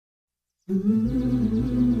Assalamu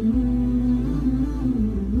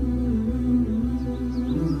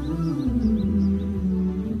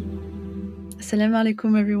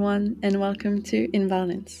alaikum everyone, and welcome to In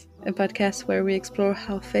Balance, a podcast where we explore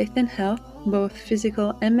how faith and health, both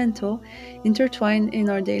physical and mental, intertwine in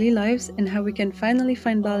our daily lives and how we can finally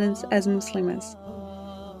find balance as Muslims.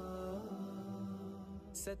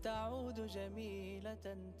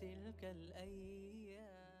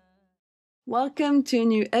 Welcome to a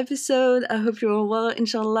new episode. I hope you're all well,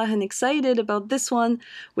 inshallah, and excited about this one,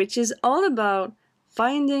 which is all about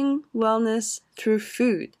finding wellness through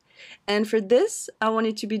food. And for this, I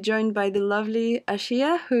wanted to be joined by the lovely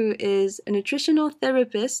Ashiya, who is a nutritional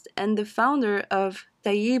therapist and the founder of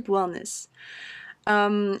Tayyib Wellness.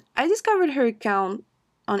 I discovered her account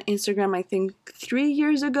on Instagram, I think 3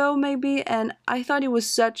 years ago maybe, and I thought it was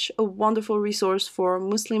such a wonderful resource for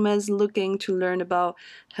Muslims looking to learn about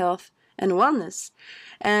health and wellness.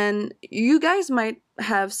 And you guys might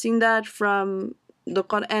have seen that from the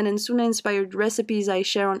Quran and Sunnah inspired recipes I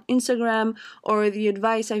share on Instagram or the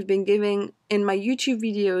advice I've been giving in my YouTube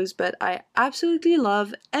videos, but I absolutely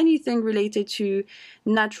love anything related to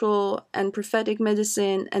natural and prophetic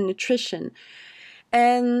medicine and nutrition.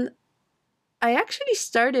 And I actually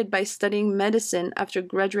started by studying medicine after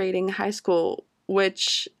graduating high school,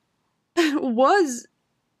 which was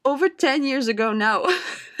over 10 years ago now.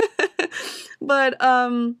 But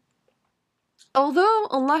although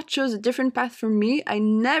Allah chose a different path for me, I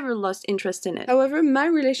never lost interest in it. However, my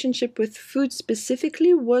relationship with food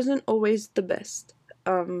specifically wasn't always the best.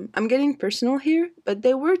 I'm getting personal here, but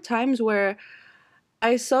there were times where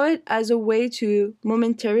I saw it as a way to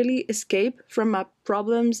momentarily escape from my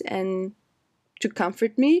problems and to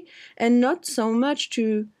comfort me, and not so much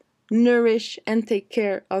to nourish and take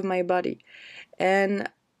care of my body. And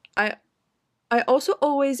I also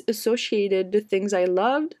always associated the things I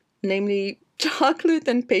loved, namely chocolate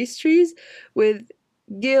and pastries, with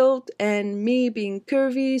guilt and me being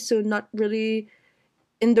curvy, so not really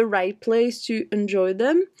in the right place to enjoy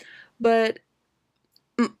them. But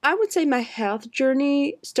I would say my health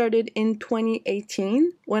journey started in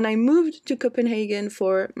 2018 when I moved to Copenhagen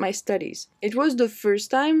for my studies. It was the first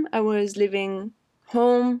time I was living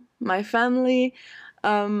home, my family,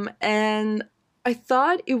 and I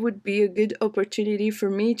thought it would be a good opportunity for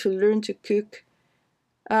me to learn to cook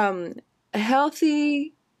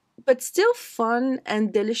healthy but still fun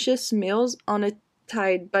and delicious meals on a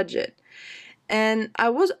tight budget. And I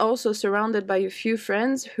was also surrounded by a few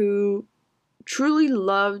friends who truly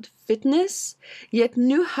loved fitness, yet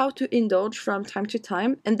knew how to indulge from time to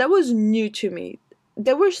time, and that was new to me.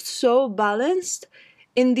 They were so balanced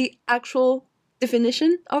in the actual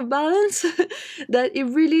definition of balance that it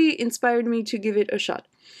really inspired me to give it a shot.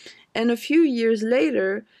 And a few years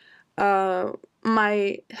later,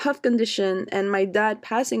 my health condition and my dad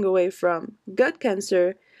passing away from gut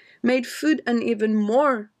cancer made food an even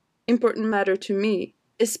more important matter to me,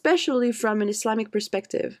 especially from an Islamic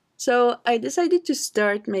perspective. So I decided to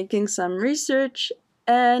start making some research,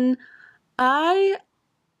 and I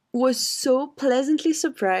was so pleasantly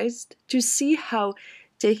surprised to see how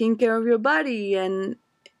taking care of your body and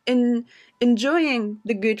enjoying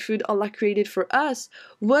the good food Allah created for us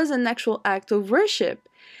was an actual act of worship.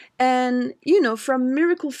 And, from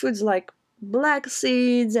miracle foods like black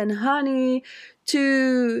seeds and honey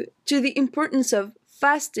to the importance of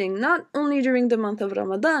fasting, not only during the month of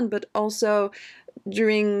Ramadan, but also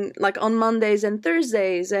during, like, on Mondays and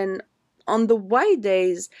Thursdays and on the white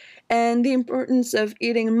days, and the importance of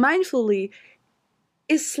eating mindfully.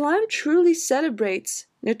 Islam truly celebrates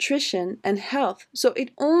nutrition and health, so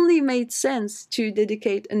it only made sense to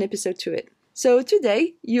dedicate an episode to it. So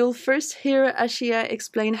today, you'll first hear Ashiya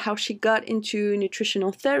explain how she got into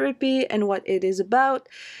nutritional therapy and what it is about.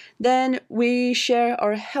 Then we share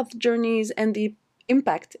our health journeys and the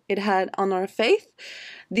impact it had on our faith,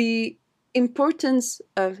 the importance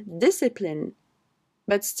of discipline,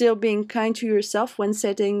 but still being kind to yourself when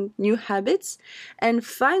setting new habits, and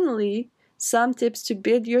finally, some tips to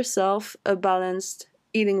build yourself a balanced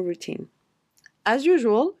eating routine. As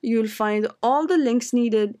usual, you'll find all the links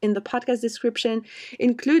needed in the podcast description,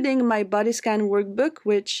 including my body scan workbook,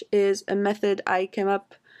 which is a method I came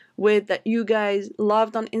up with that you guys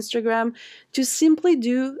loved on Instagram to simply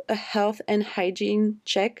do a health and hygiene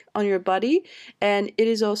check on your body. And it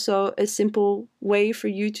is also a simple way for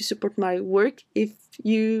you to support my work if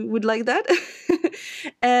you would like that.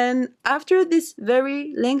 And after this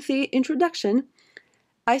very lengthy introduction,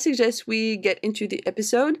 I suggest we get into the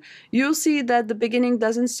episode. You'll see that the beginning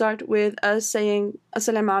doesn't start with us saying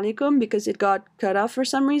Assalamu alaikum because it got cut off for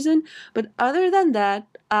some reason. But other than that,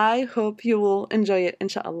 I hope you will enjoy it,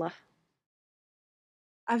 inshallah.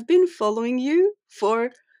 I've been following you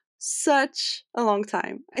for such a long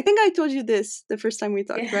time. I think I told you this the first time we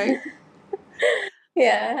talked, Yeah. right?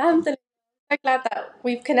 Yeah, alhamdulillah. So glad that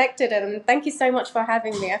we've connected, and thank you so much for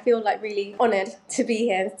having me. I feel like really honored to be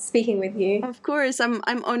here speaking with you. Of course, I'm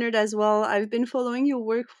honored as well. I've been following your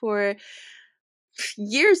work for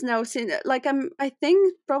years now, since like I think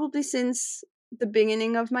probably since the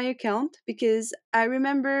beginning of my account, because I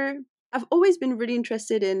remember I've always been really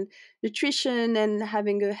interested in nutrition and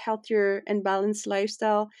having a healthier and balanced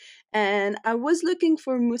lifestyle, and I was looking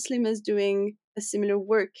for Muslims doing a similar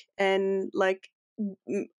work, and like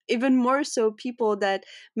even more so people that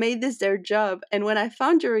made this their job. And when I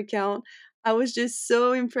found your account, I was just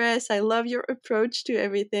so impressed. I love your approach to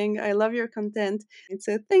everything. I love your content. And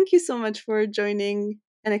so thank you so much for joining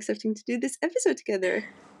and accepting to do this episode together.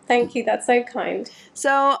 Thank you, that's so kind.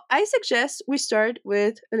 So I suggest we start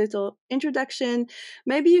with a little introduction.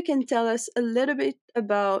 Maybe you can tell us a little bit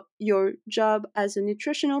about your job as a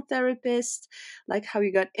nutritional therapist, like how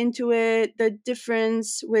you got into it, the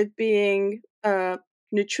difference with being a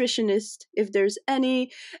nutritionist, if there's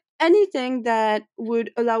anything that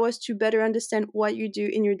would allow us to better understand what you do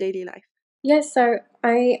in your daily life. Yes, so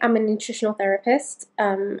I am a nutritional therapist.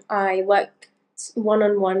 I work one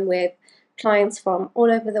on one with clients from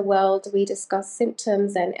all over the world. We discuss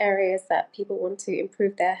symptoms and areas that people want to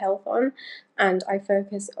improve their health on, and I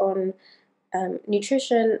focus on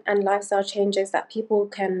nutrition and lifestyle changes that people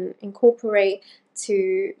can incorporate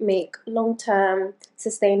to make long term,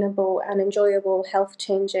 sustainable, and enjoyable health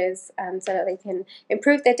changes so that they can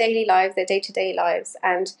improve their daily lives, their day to day lives,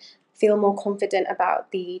 and feel more confident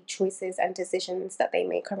about the choices and decisions that they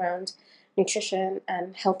make around nutrition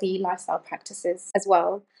and healthy lifestyle practices as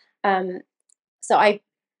well. Um, so I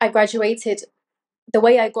graduated. The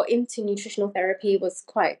way I got into nutritional therapy was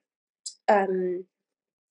quite um,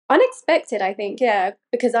 unexpected, I think, yeah,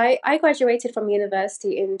 because I graduated from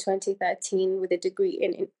university in 2013 with a degree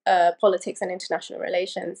in politics and international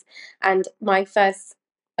relations, and my first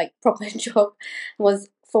like proper job was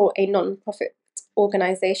for a non-profit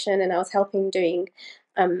organization, and I was helping doing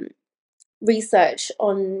um, research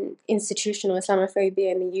on institutional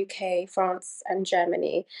Islamophobia in the UK, France, and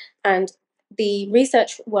Germany, and the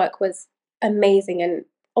research work was amazing and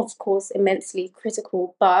of course immensely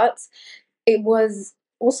critical, but it was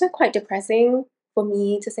also quite depressing for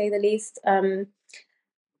me, to say the least. And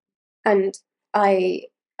I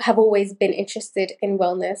have always been interested in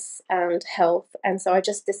wellness and health. And so I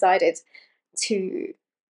just decided to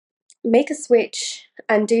make a switch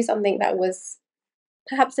and do something that was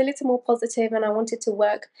perhaps a little more positive. And I wanted to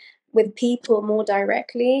work with people more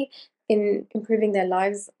directly in improving their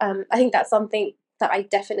lives. I think that's something that I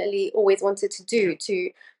definitely always wanted to do,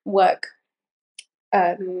 to work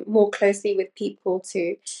more closely with people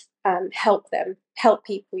to help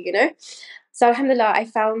people, you know. So, alhamdulillah, I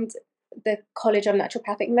found the College of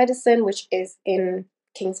Naturopathic Medicine, which is in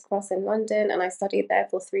King's Cross in London, and I studied there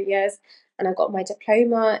for 3 years. And I got my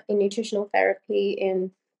diploma in nutritional therapy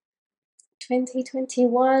in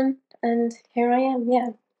 2021, and here I am, yeah.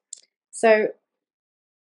 So,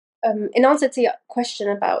 in answer to your question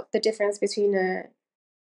about the difference between a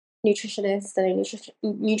nutritionist and a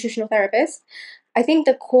nutritional therapist, I think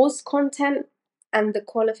the course content and the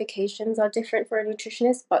qualifications are different for a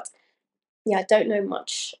nutritionist, but yeah, I don't know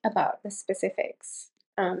much about the specifics.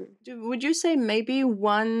 Would you say maybe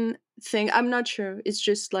one thing? I'm not sure. It's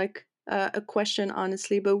just like a question,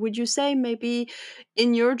 honestly. But would you say maybe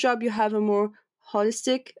in your job you have a more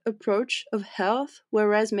holistic approach of health,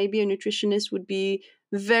 whereas maybe a nutritionist would be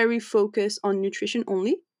very focused on nutrition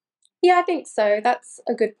only? Yeah, I think so. That's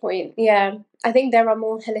a good point. Yeah, I think there are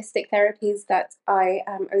more holistic therapies that I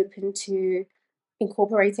am open to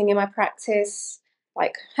incorporating in my practice,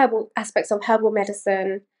 like herbal aspects of herbal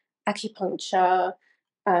medicine, acupuncture,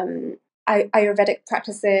 um, Ayurvedic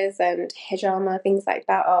practices, and hijama, things like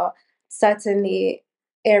that are certainly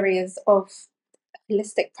areas of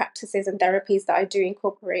holistic practices and therapies that I do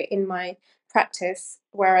incorporate in my practice.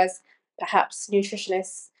 Whereas perhaps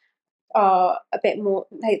nutritionists are a bit more,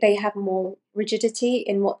 they have more rigidity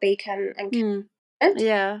in what they can and Hmm. can't.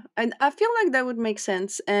 Yeah, and I feel like that would make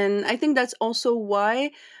sense. And I think that's also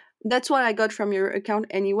why that's what I got from your account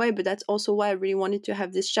anyway, but that's also why I really wanted to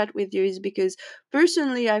have this chat with you, is because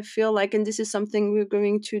personally I feel like, and this is something we're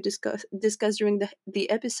going to discuss during the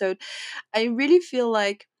episode, I really feel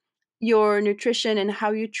like your nutrition and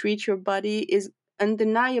how you treat your body is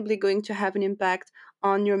undeniably going to have an impact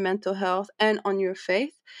on your mental health and on your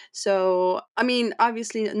faith. So, I mean,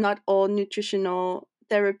 obviously, not all nutritional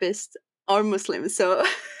therapists are Muslims, so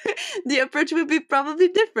the approach will be probably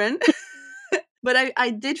different. But I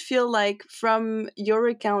did feel like from your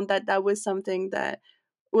account that that was something that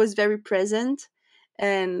was very present,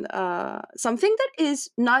 and something that is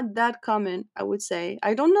not that common, I would say.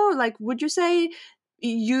 I don't know, like, would you say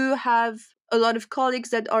you have a lot of colleagues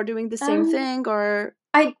that are doing the same Um, thing, or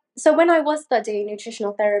so when I was studying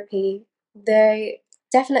nutritional therapy, there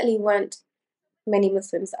definitely weren't many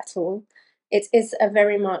Muslims at all. It is a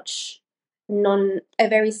very much a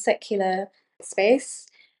very secular space.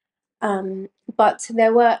 But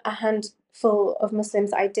there were a handful of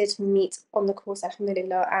Muslims I did meet on the course,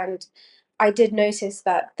 alhamdulillah, and I did notice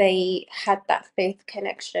that they had that faith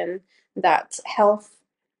connection, that health,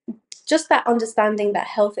 just that understanding that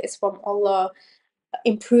health is from Allah,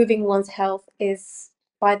 improving one's health is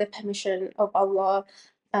by the permission of Allah.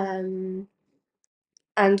 Um,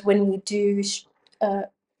 and when we do uh,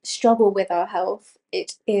 struggle with our health,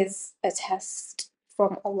 it is a test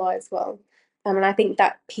from Allah as well. And I think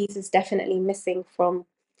that piece is definitely missing from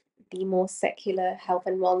the more secular health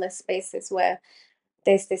and wellness spaces, where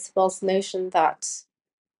there's this false notion that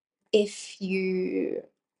if you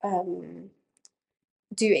um,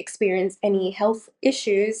 do experience any health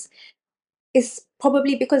issues, it's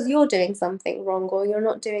probably because you're doing something wrong or you're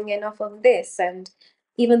not doing enough of this. And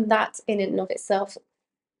even that in and of itself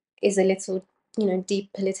is a little, deep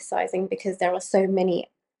politicizing, because there are so many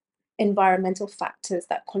environmental factors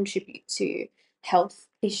that contribute to health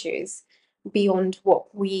issues beyond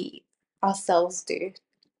what we ourselves do,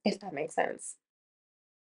 if that makes sense.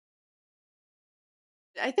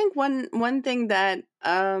 I think one thing that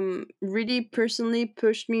really personally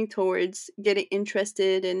pushed me towards getting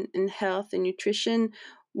interested in health and nutrition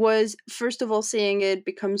was, first of all, seeing it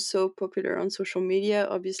become so popular on social media.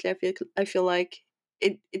 Obviously, I feel like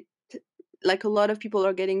it like a lot of people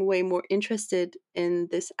are getting way more interested in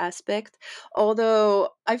this aspect. Although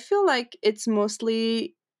I feel like it's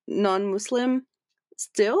mostly non-Muslim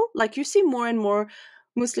still. Like, you see more and more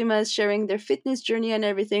Muslimas sharing their fitness journey and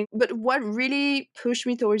everything. But what really pushed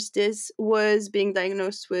me towards this was being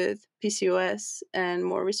diagnosed with PCOS, and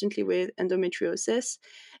more recently with endometriosis.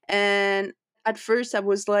 And at first I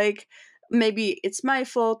was like, maybe it's my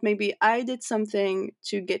fault, maybe I did something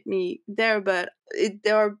to get me there. But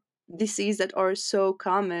there are diseases that are so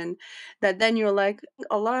common that then you're like,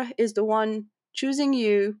 Allah is the one choosing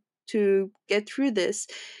you to get through this.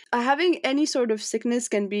 Having any sort of sickness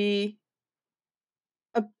can be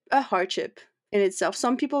a hardship in itself.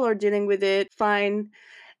 Some people are dealing with it fine,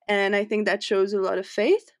 and I think that shows a lot of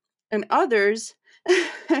faith. And others,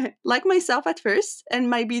 like myself at first, and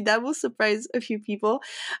maybe that will surprise a few people,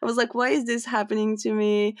 I was like, why is this happening to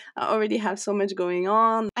me? I already have so much going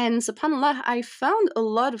on. And subhanallah, I found a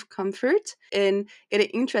lot of comfort in getting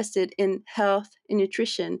interested in health and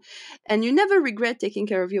nutrition. And you never regret taking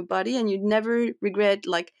care of your body, and you never regret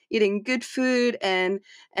like eating good food and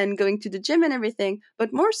going to the gym and everything.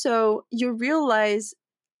 But more so, you realize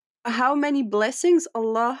how many blessings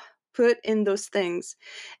Allah put in those things,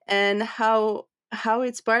 and how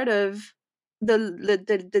it's part of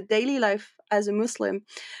the daily life as a Muslim.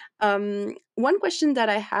 One question that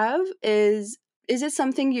I have is it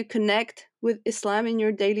something you connect with Islam in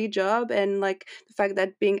your daily job, and like the fact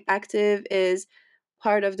that being active is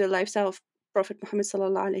part of the lifestyle of Prophet Muhammad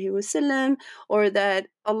sallallahu alaihi wasallam, or that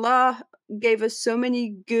Allah gave us so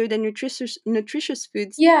many good and nutritious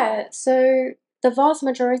foods. Yeah, so the vast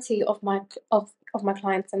majority of my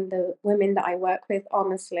clients and the women that I work with are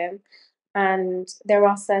Muslim, and there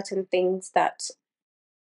are certain things that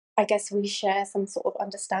I guess we share some sort of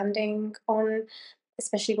understanding on,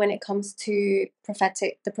 especially when it comes to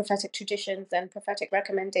the prophetic traditions and prophetic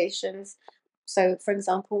recommendations. So, for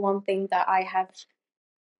example, one thing that I have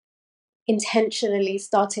intentionally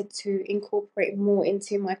started to incorporate more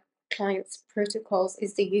into my clients' protocols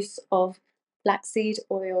is the use of black seed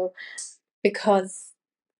oil, because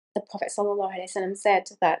the Prophet ﷺ said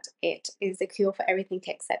that it is a cure for everything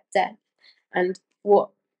except death. And what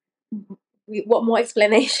more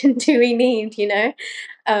explanation do we need, you know?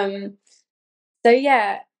 Um, so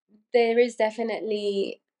yeah, there is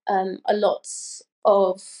definitely a lot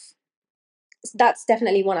of that's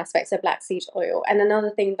definitely one aspect of black seed oil. And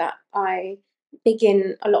another thing that I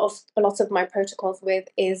begin a lot of my protocols with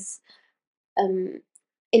is um,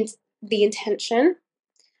 in the intention,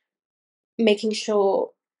 making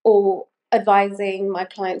sure, or advising my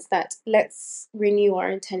clients that let's renew our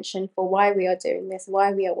intention for why we are doing this,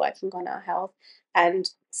 why we are working on our health,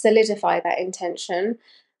 and solidify that intention.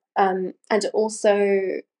 And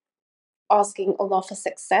also asking Allah for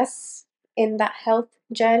success in that health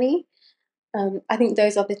journey. I think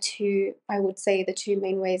those are the two, I would say, the two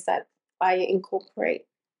main ways that I incorporate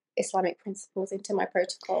Islamic principles into my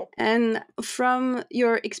protocol. And from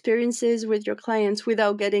your experiences with your clients,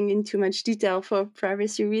 without getting into much detail for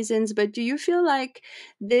privacy reasons, but do you feel like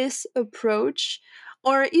this approach,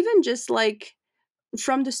 or even just like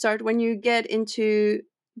from the start when you get into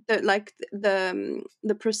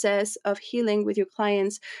the process of healing with your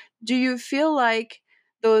clients, do you feel like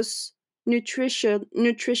those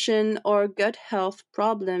nutrition or gut health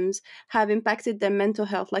problems have impacted their mental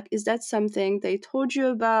health? Like, is that something they told you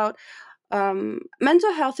about?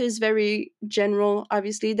 Mental health is very general.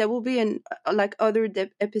 Obviously there will be like other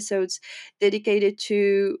episodes dedicated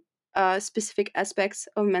to specific aspects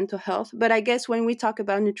of mental health, but I guess when we talk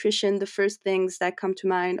about nutrition, the first things that come to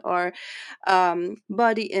mind are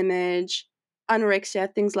body image,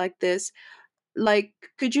 anorexia, things like this. Like,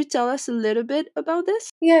 could you tell us a little bit about this?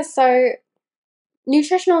 Yeah, so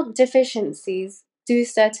nutritional deficiencies do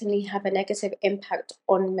certainly have a negative impact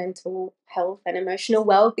on mental health and emotional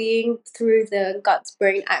well-being through the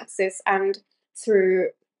gut-brain axis and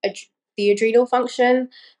through the adrenal function.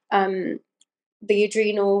 Um, the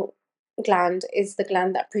adrenal gland is the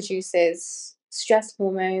gland that produces stress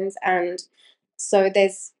hormones, and so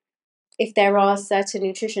there's if there are certain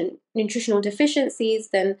nutritional deficiencies,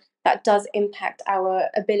 then that does impact our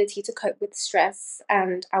ability to cope with stress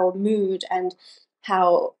and our mood and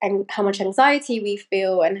how much anxiety we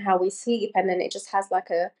feel and how we sleep, and then it just has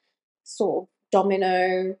like a sort of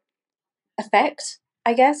domino effect,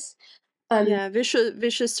 I guess. Yeah,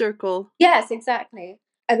 vicious circle. Yes, exactly.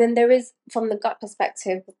 And then there is, from the gut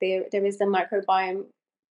perspective, there is the microbiome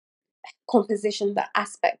composition, that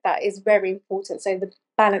aspect that is very important. So the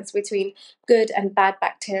balance between good and bad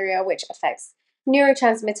bacteria, which affects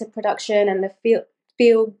neurotransmitter production and the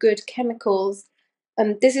feel good chemicals.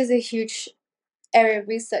 This is a huge area of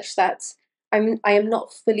research that I am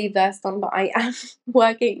not fully versed on, but I am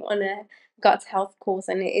working on a gut health course,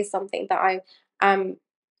 and it is something that I am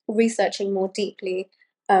researching more deeply.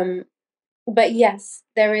 Um, but yes,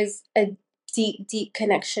 there is a deep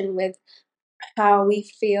connection with how we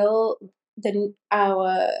feel,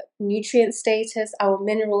 our nutrient status, our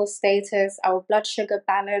mineral status, our blood sugar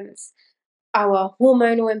balance, our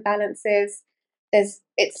hormonal imbalances.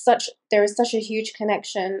 There is such a huge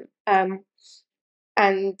connection,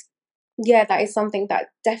 and yeah, that is something that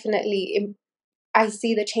definitely I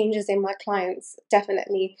see the changes in my clients.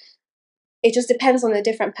 Definitely, it just depends on the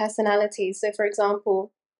different personalities. So, for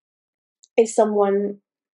example, if someone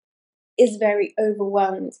is very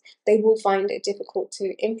overwhelmed, they will find it difficult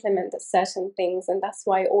to implement certain things, and that's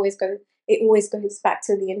why it always goes back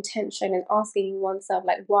to the intention and asking oneself,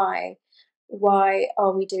 like, why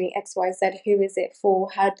are we doing XYZ? Who is it for?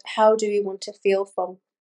 How do we want to feel from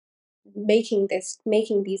making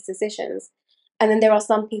these decisions? And then there are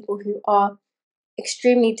some people who are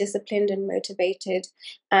extremely disciplined and motivated,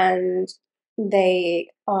 and they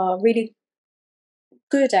are really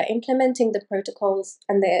good at implementing the protocols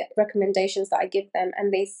and the recommendations that I give them,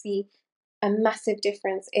 and they see a massive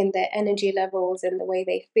difference in their energy levels and the way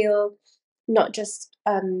they feel, not just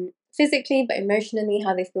physically but emotionally,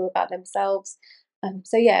 how they feel about themselves.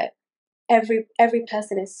 So yeah, every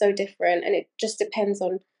person is so different, and it just depends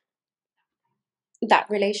on that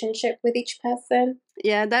relationship with each person.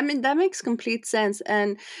 Yeah, that makes complete sense.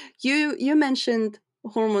 And you mentioned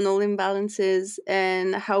hormonal imbalances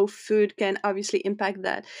and how food can obviously impact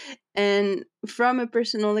that. And from a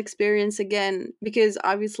personal experience again, because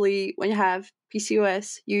obviously when you have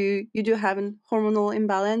PCOS, you do have an hormonal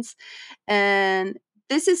imbalance, and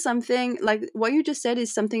this is something like what you just said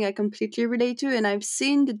is something I completely relate to, and I've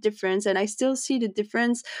seen the difference, and I still see the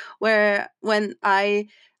difference where when I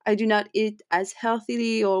do not eat as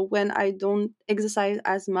healthily or when I don't exercise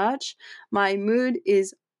as much, my mood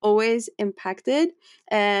is always impacted.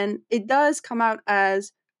 And it does come out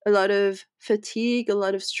as a lot of fatigue, a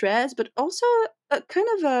lot of stress, but also a kind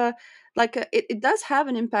of a it does have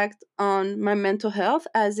an impact on my mental health,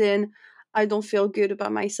 as in I don't feel good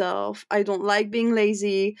about myself. I don't like being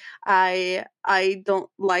lazy. I don't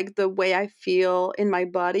like the way I feel in my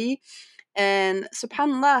body. And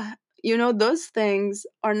subhanallah, those things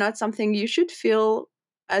are not something you should feel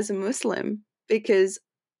as a Muslim, because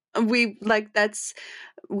we like that's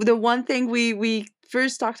the one thing we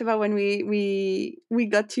first talked about when we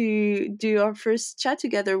got to do our first chat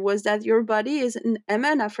together, was that your body is an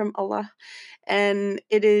amana from Allah, and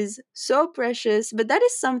it is so precious. But that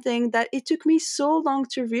is something that it took me so long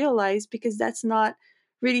to realize, because that's not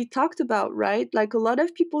really talked about, right? Like, a lot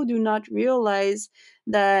of people do not realize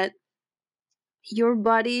that your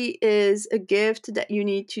body is a gift that you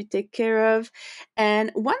need to take care of. And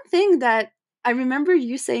one thing that I remember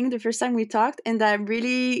you saying the first time we talked, and that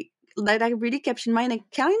really that I really kept in mind and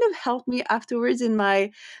kind of helped me afterwards in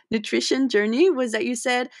my nutrition journey was that you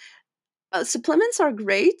said supplements are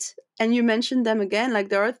great, and you mentioned them again. Like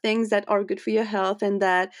there are things that are good for your health and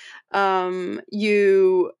that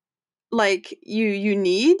you you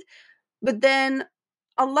need, but then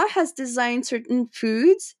Allah has designed certain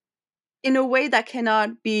foods in a way that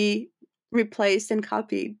cannot be replaced and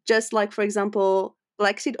copied. Just like, for example,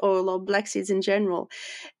 black seed oil or black seeds in general.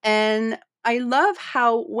 And I love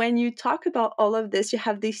how when you talk about all of this, you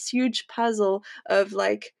have this huge puzzle of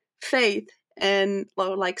like faith and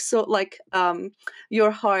like so like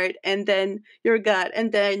your heart and then your gut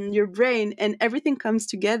and then your brain and everything comes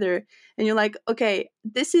together and you're like, okay,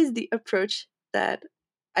 this is the approach that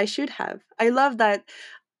I should have. I love that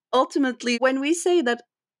ultimately when we say that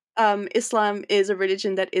Islam is a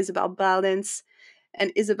religion that is about balance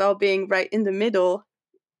and is about being right in the middle,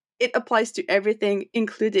 it applies to everything,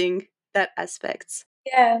 including that aspect.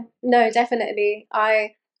 Yeah, no, definitely. To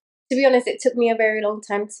be honest, it took me a very long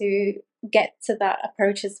time to get to that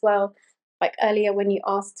approach as well. Like earlier, when you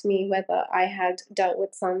asked me whether I had dealt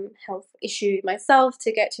with some health issue myself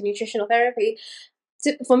to get to nutritional therapy,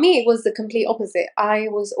 for me, it was the complete opposite. I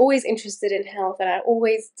was always interested in health and I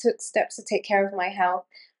always took steps to take care of my health.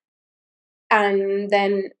 And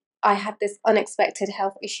then I had this unexpected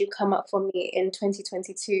health issue come up for me in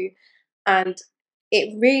 2022. And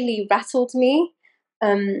it really rattled me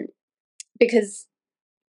um, because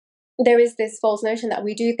there is this false notion that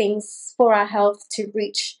we do things for our health to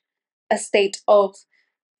reach a state of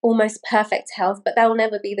almost perfect health, but that will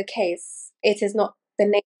never be the case. It is not the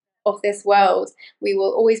nature of this world. We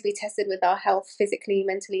will always be tested with our health physically,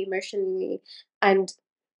 mentally, emotionally. And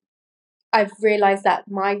I've realized that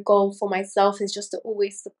my goal for myself is just to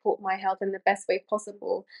always support my health in the best way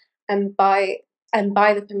possible. And by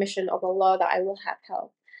the permission of Allah that I will have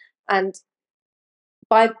health. And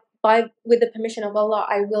by with the permission of Allah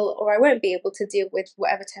I will or I won't be able to deal with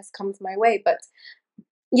whatever test comes my way. But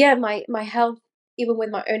yeah, my health, even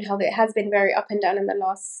with my own health, it has been very up and down in the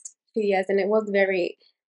last few years, and it was very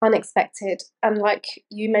unexpected. And like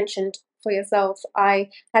you mentioned for yourself, I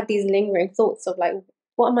had these lingering thoughts of like,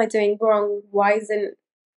 what am I doing wrong? Why isn't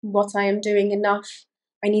what I am doing enough?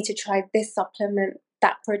 I need to try this supplement,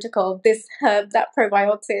 that protocol, this herb, that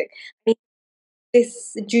probiotic,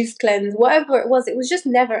 this juice cleanse, whatever it was just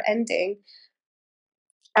never ending.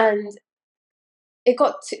 And it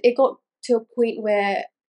got to a point where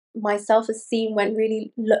my self-esteem went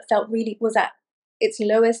really felt really was at its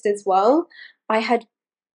lowest as well. I had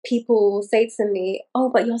people say to me, "Oh,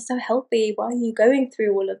 but you're so healthy. Why are you going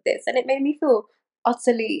through all of this?" And it made me feel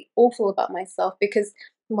utterly awful about myself because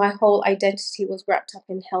my whole identity was wrapped up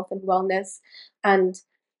in health and wellness. And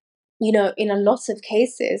in a lot of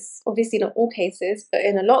cases, obviously not all cases, but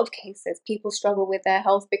in a lot of cases, people struggle with their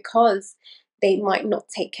health because they might not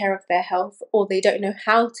take care of their health or they don't know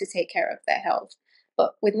how to take care of their health.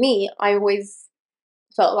 But with me, I always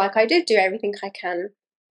felt like I did do everything I can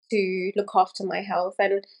to look after my health.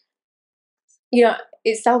 And,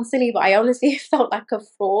 it sounds silly, but I honestly felt like a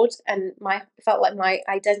fraud and felt like my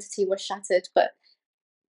identity was shattered. But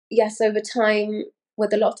yes, over time,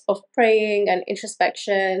 with a lot of praying and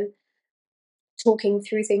introspection, talking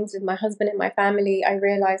through things with my husband and my family, I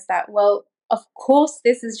realized that, well, of course,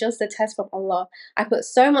 this is just a test from Allah. I put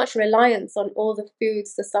so much reliance on all the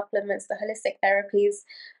foods, the supplements, the holistic therapies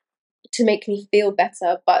to make me feel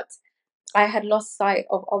better, but I had lost sight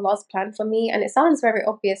of Allah's plan for me. And it sounds very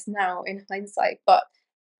obvious now in hindsight, but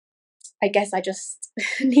I guess I just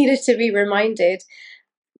needed to be reminded.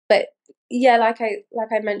 But yeah, like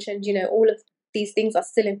I mentioned, all of these things are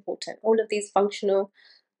still important. All of these functional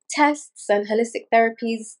tests and holistic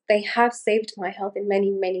therapies, they have saved my health in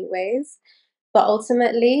many, many ways. But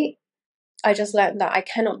ultimately, I just learned that I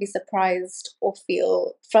cannot be surprised or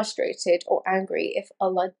feel frustrated or angry if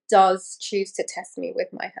Allah does choose to test me with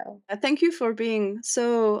my health. Thank you for being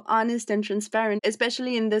so honest and transparent,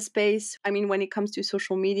 especially in this space. I mean, when it comes to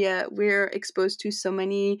social media, we're exposed to so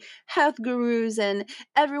many health gurus and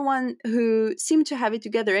everyone who seem to have it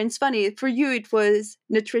together. And it's funny, for you, it was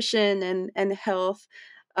nutrition and health.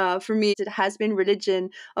 For me, it has been religion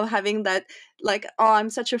of having that, like, oh, I'm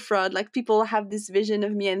such a fraud. Like, people have this vision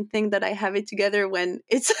of me and think that I have it together when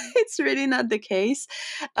it's it's really not the case.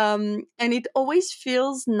 And it always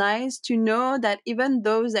feels nice to know that even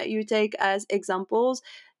those that you take as examples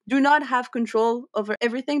do not have control over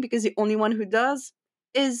everything, because the only one who does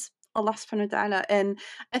is Allah subhanahu wa ta'ala. And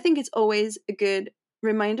I think it's always a good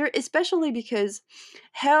reminder, especially because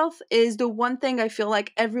health is the one thing I feel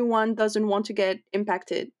like everyone doesn't want to get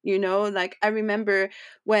impacted. Like, I remember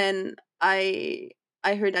when I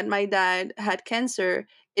I heard that my dad had cancer,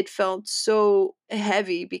 it felt so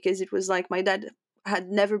heavy because it was like my dad had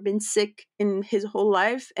never been sick in his whole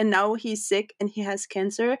life, and now he's sick and he has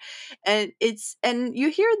cancer. And you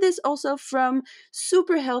hear this also from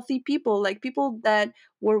super healthy people, like people that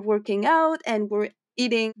were working out and were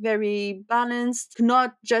eating very balanced,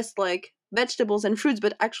 not just like vegetables and fruits,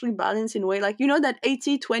 but actually balanced in a way, like, you know, that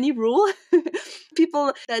 80-20 rule.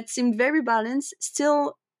 People that seemed very balanced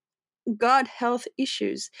still got health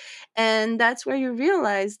issues. And that's where you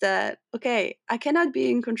realize that, okay, I cannot be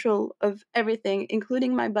in control of everything,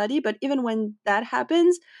 including my body. But even when that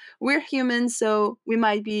happens, we're humans. So we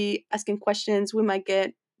might be asking questions. We might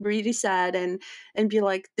get really sad and be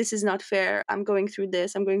like, this is not fair. I'm going through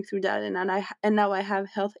this, I'm going through that. And now I have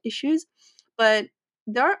health issues. But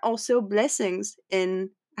there are also blessings in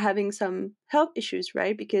having some health issues,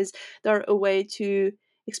 right? Because they're a way to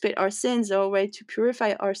expiate our sins, or a way to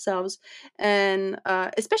purify ourselves. And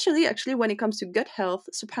especially actually when it comes to gut health,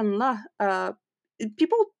 subhanallah,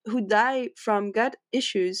 people who die from gut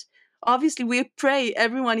issues, obviously we pray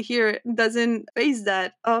everyone here doesn't face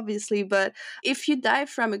that, obviously, but if you die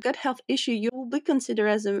from a gut health issue, you will be considered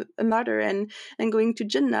as a martyr and going to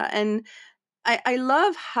Jannah. And I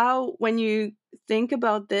love how when you think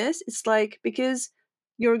about this, it's like because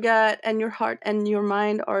your gut and your heart and your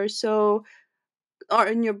mind are so, or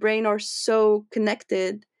in your brain are so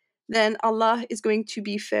connected, then Allah is going to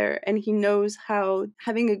be fair, and He knows how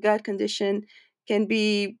having a gut condition can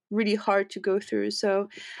be really hard to go through. So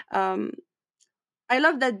um, I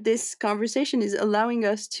love that this conversation is allowing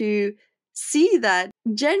us to see that,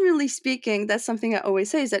 generally speaking, that's something I always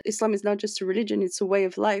say, is that Islam is not just a religion, it's a way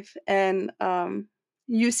of life. And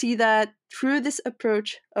you see that through this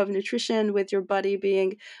approach of nutrition, with your body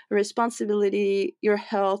being a responsibility, your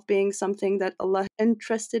health being something that Allah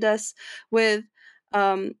entrusted us with.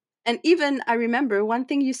 Um, and even I remember one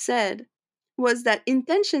thing you said was that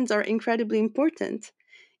intentions are incredibly important,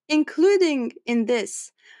 including in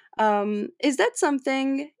this. Is that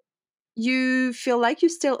something you feel like you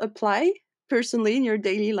still apply personally in your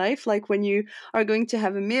daily life? Like when you are going to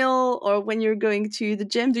have a meal or when you're going to the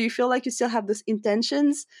gym, do you feel like you still have those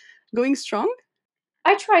intentions going strong?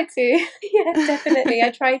 I try to. Yeah, definitely.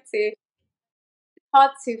 I try to.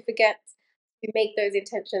 Hard to forget to make those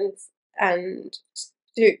intentions and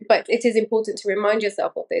do, but it is important to remind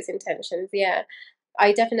yourself of those intentions. Yeah,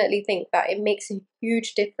 I definitely think that it makes a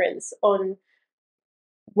huge difference on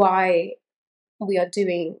why we are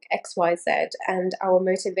doing X, Y, Z, and our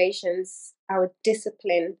motivations, our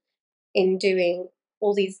discipline in doing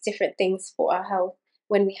all these different things for our health.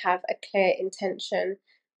 When we have a clear intention,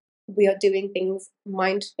 we are doing things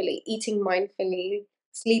mindfully, eating mindfully,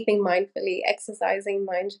 sleeping mindfully, exercising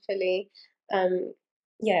mindfully. Um,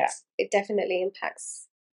 yeah, it definitely impacts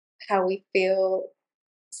how we feel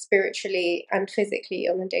spiritually and physically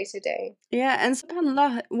on a day to day. Yeah, and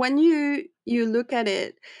subhanallah, when you look at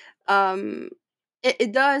it, um,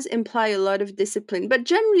 it does imply a lot of discipline. But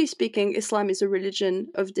generally speaking, Islam is a religion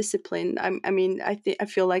of discipline. I mean, I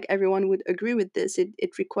feel like everyone would agree with this.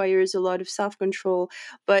 It requires a lot of self control,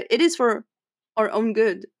 but it is for our own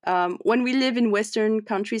good. When we live in Western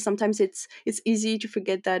countries, sometimes it's easy to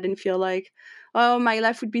forget that and feel like, oh, my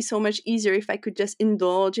life would be so much easier if I could just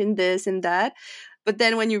indulge in this and that. But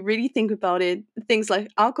then when you really think about it, things like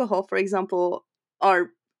alcohol, for example,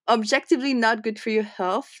 are objectively not good for your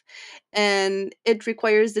health, and it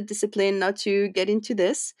requires the discipline not to get into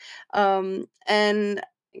this. And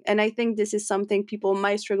I think this is something people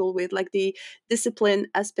might struggle with, like the discipline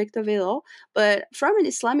aspect of it all. But from an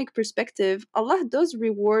Islamic perspective, Allah does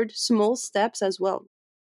reward small steps as well.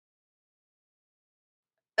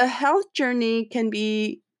 A health journey can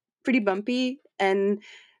be pretty bumpy, and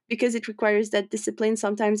because it requires that discipline,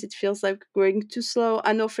 sometimes it feels like going too slow.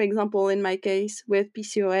 I know, for example, in my case with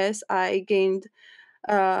PCOS, I gained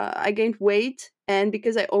weight, and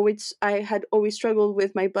because I had always struggled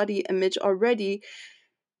with my body image already,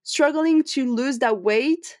 struggling to lose that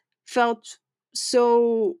weight felt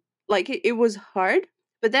so, like, it was hard.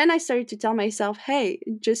 But then I started to tell myself, hey,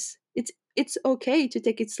 just it's okay to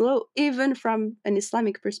take it slow, even from an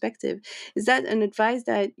Islamic perspective. Is that an advice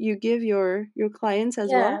that you give your clients as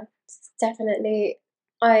well? Yeah, definitely.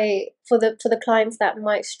 I for the clients that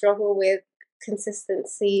might struggle with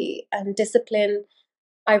consistency and discipline,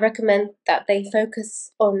 I recommend that they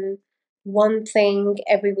focus on one thing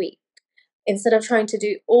every week instead of trying to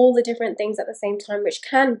do all the different things at the same time, which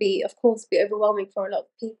can be, of course, be overwhelming for a lot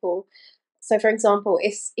of people. So, for example,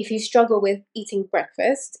 if you struggle with eating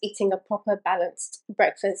breakfast, eating a proper balanced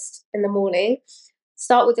breakfast in the morning,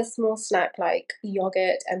 start with a small snack like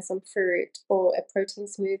yogurt and some fruit or a protein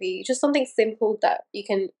smoothie, just something simple that you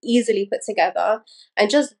can easily put together, and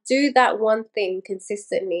just do that one thing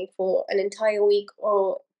consistently for an entire week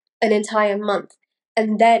or an entire month.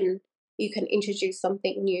 And then you can introduce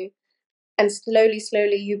something new. And slowly,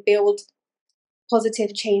 slowly, you build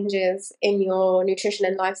positive changes in your nutrition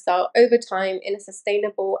and lifestyle over time in a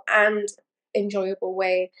sustainable and enjoyable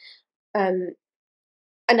way. Um,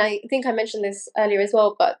 and I think I mentioned this earlier as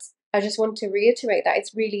well, but I just want to reiterate that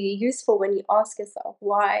it's really useful when you ask yourself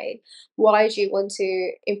why. Why do you want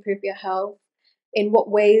to improve your health? In what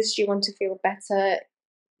ways do you want to feel better?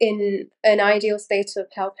 In an ideal state of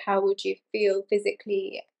health, how would you feel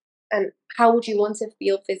physically? And how would you want to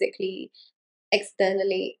feel physically,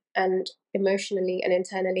 externally, and emotionally and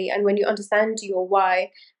internally? And when you understand your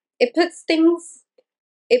why, it puts things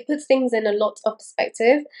it puts things in a lot of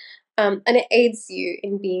perspective, and it aids you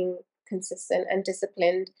in being consistent and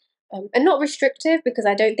disciplined, and not restrictive, because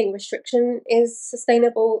I don't think restriction is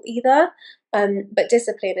sustainable either. But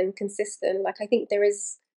discipline and consistent. Like I think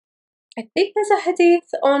there's a hadith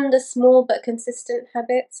on the small but consistent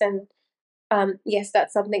habits, and yes,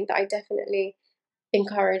 that's something that I definitely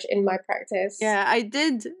encourage in my practice. Yeah, I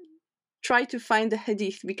did try to find the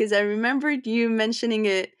hadith because I remembered you mentioning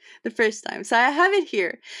it the first time. So I have it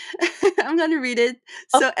here. I'm gonna read it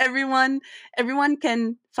Oh, so everyone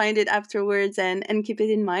can find it afterwards and keep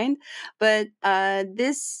it in mind. But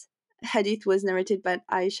this hadith was narrated by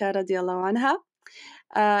Aisha radiallahu anha.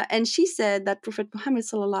 And she said that Prophet Muhammad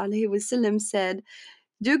sallallahu alaihi wasallam said,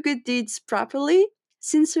 "Do good deeds properly,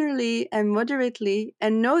 sincerely, and moderately,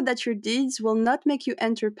 and know that your deeds will not make you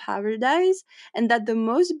enter paradise, and that the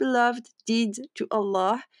most beloved deed to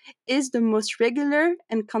Allah is the most regular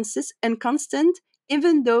and constant,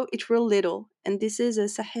 even though it were little." And this is a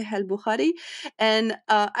Sahih al Bukhari. And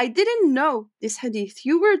I didn't know this hadith.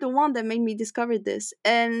 You were the one that made me discover this.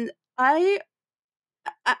 And I,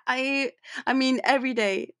 I I mean, every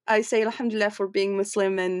day I say Alhamdulillah for being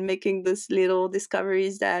Muslim and making those little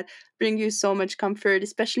discoveries that bring you so much comfort,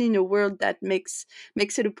 especially in a world that makes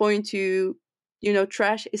it a point to,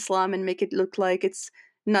 trash Islam and make it look like it's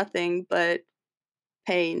nothing but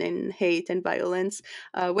pain and hate and violence.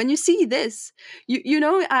 When you see this,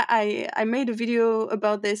 I made a video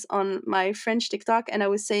about this on my French TikTok, and I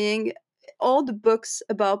was saying all the books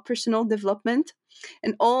about personal development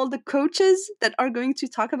and all the coaches that are going to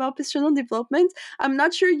talk about personal development, I'm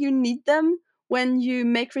not sure you need them when you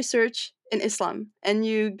make research in Islam and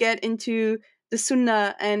you get into the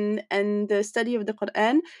Sunnah and the study of the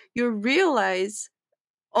Quran. You realize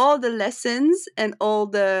all the lessons and all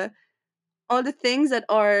the things that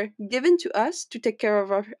are given to us to take care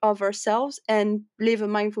of ourselves and live a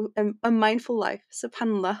mindful life.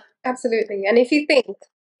 Subhanallah. absolutely. And if you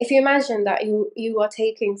imagine that you are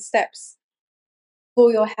taking steps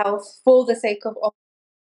for your health for the sake of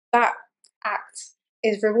that act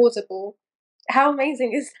is rewardable. How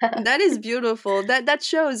amazing is that? That is beautiful. That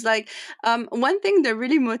shows like one thing that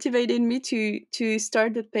really motivated me to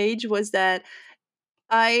start the page was that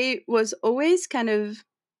I was always kind of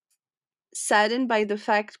saddened by the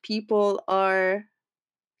fact people are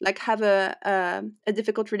like have a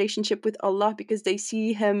difficult relationship with Allah because they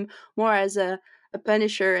see him more as a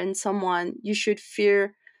punisher and someone you should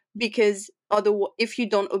fear, because other if you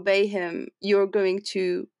don't obey him you're going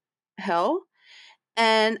to hell.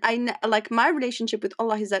 And like my relationship with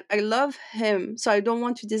Allah is that I love him, so I don't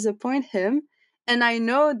want to disappoint him. And I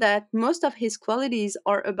know that most of his qualities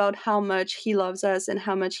are about how much he loves us and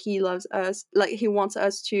how much he loves us, like he wants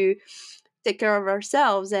us to take care of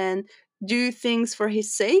ourselves and do things for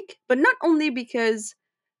his sake, but not only because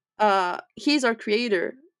he's our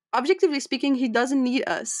creator. Objectively speaking, he doesn't need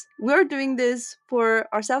us. We're doing this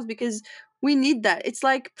for ourselves because we need that. It's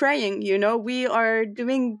like praying, we are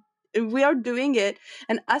doing it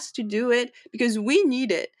and asked to do it because we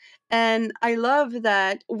need it. And I love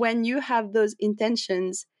that when you have those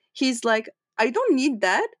intentions, he's like, I don't need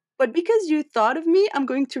that, but because you thought of me, I'm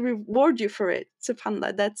going to reward you for it.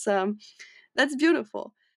 Subhanallah, that's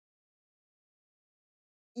beautiful.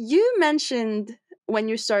 You mentioned when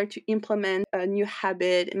you start to implement a new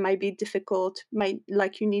habit, it might be difficult, might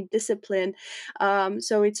like you need discipline.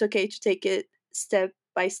 So it's okay to take it step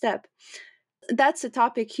by step. That's a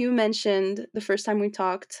topic you mentioned the first time we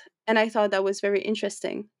talked, and I thought that was very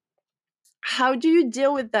interesting. How do you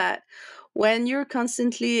deal with that when you're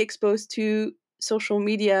constantly exposed to social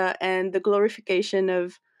media and the glorification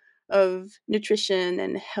of nutrition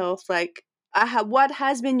and health? Like, what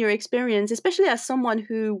has been your experience, especially as someone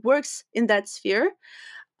who works in that sphere?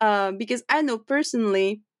 Because I know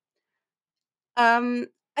personally,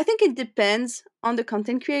 I think it depends on the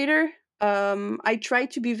content creator. I try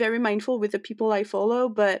to be very mindful with the people I follow,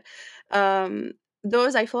 but um,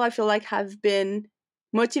 those I feel like have been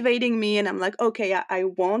motivating me, and I'm like, okay, I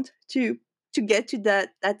want to get to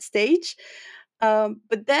that stage.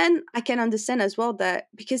 But then I can understand as well that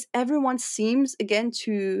because everyone seems again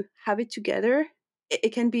to have it together,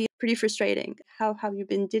 it can be pretty frustrating. How have you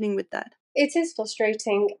been dealing with that? It is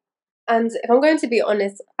frustrating. And if I'm going to be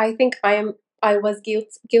honest, I think I was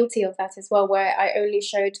guilty of that as well, where I only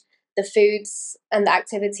showed the foods and the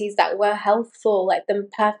activities that were healthful, like the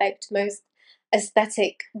perfect, most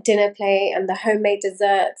aesthetic dinner plate and the homemade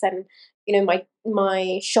desserts, and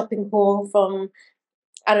my shopping haul from,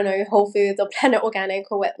 I don't know, Whole Foods or Planet Organic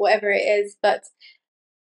or whatever it is. But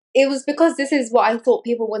it was because this is what I thought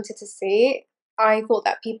people wanted to see. I thought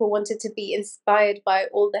that people wanted to be inspired by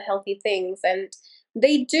all the healthy things, and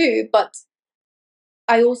they do. But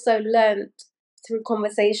I also learned through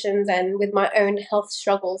conversations and with my own health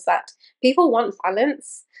struggles that people want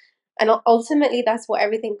balance. And ultimately, that's what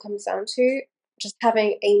everything comes down to, just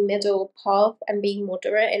having a middle path and being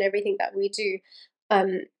moderate in everything that we do.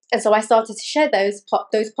 Um, and so I started to share those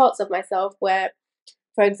parts of myself where,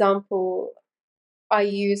 for example, I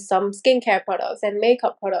use some skincare products and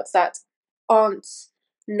makeup products that aren't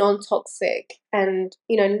non-toxic, and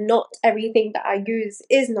not everything that I use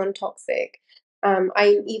is non-toxic. I'm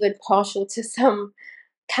even partial to some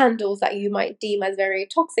candles that you might deem as very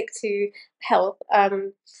toxic to health.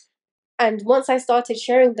 And once I started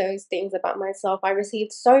sharing those things about myself, I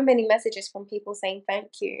received so many messages from people saying,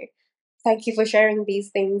 "Thank you. Thank you for sharing these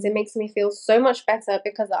things. It makes me feel so much better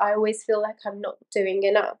because I always feel like I'm not doing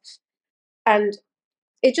enough." And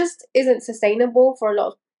it just isn't sustainable for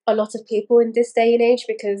a lot of people in this day and age,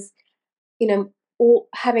 because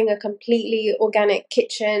having a completely organic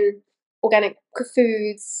kitchen, organic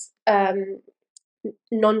foods,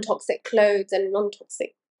 non-toxic clothes, and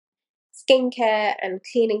non-toxic skincare and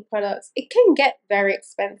cleaning products, it can get very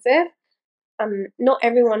expensive. Not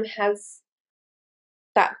everyone has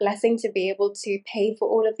that blessing to be able to pay for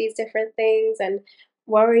all of these different things, and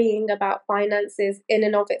worrying about finances in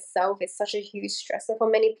and of itself is such a huge stressor for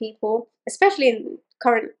many people, especially in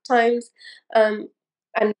current times. And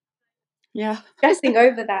Yeah. stressing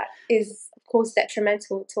over that is, of course,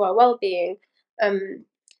 detrimental to our well-being. Um,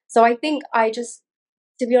 so I think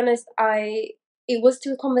to be honest, it was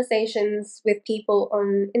through conversations with people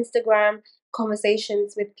on Instagram,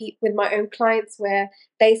 conversations with my own clients, where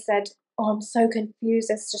they said, "Oh, I'm so confused.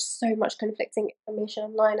 There's just so much conflicting information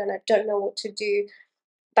online, and I don't know what to do."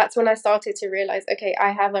 That's when I started to realize, okay,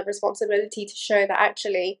 I have a responsibility to show that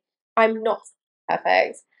actually I'm not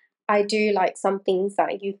perfect. I do like some things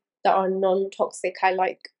that are non-toxic. I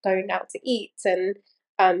like going out to eat and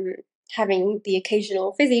um, having the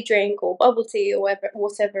occasional fizzy drink or bubble tea or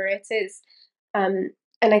whatever it is. And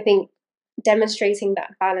I think demonstrating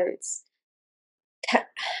that balance ha-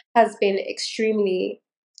 has been extremely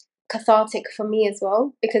cathartic for me as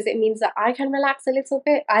well, because it means that I can relax a little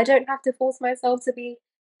bit. I don't have to force myself to be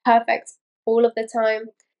perfect all of the time.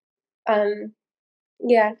 Um,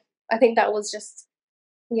 yeah, I think that was just,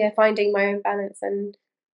 yeah, finding my own balance and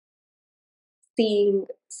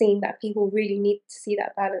seeing that people really need to see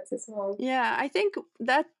that balance as well. Yeah, I think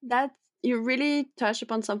that you really touch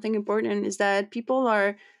upon something important is that people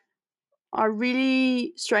are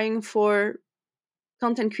really striving for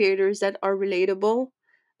content creators that are relatable,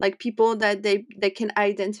 like people that they can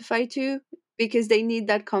identify to, because they need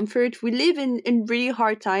that comfort. We live in really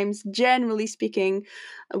hard times, generally speaking.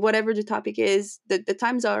 Whatever the topic is, the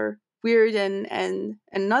times are weird and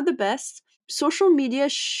not the best. Social media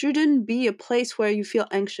shouldn't be a place where you feel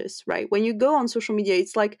anxious, right? When you go on social media,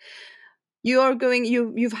 it's like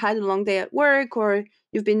you've had a long day at work, or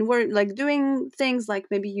you've been like doing things like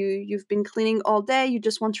maybe you've been cleaning all day, you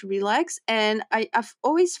just want to relax. And I've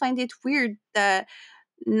always find it weird that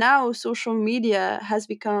now social media has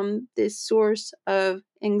become this source of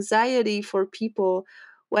anxiety for people,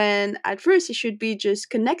 when at first it should be just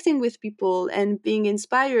connecting with people and being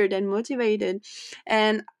inspired and motivated.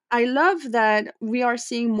 And I love that we are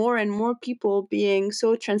seeing more and more people being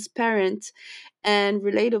so transparent and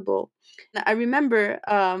relatable. I remember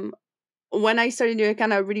when I started doing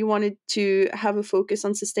kind of really wanted to have a focus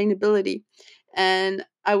on sustainability. And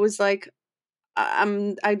I was like,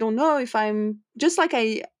 I don't know if I'm just like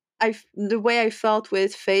the way I felt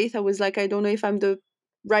with faith. I was like, I don't know if I'm the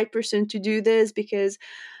right person to do this, because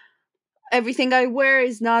everything I wear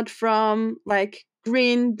is not from like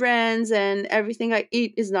green brands, and everything I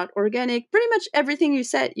eat is not organic. Pretty much everything you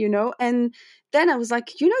said. And then I was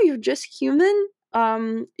like, you're just human.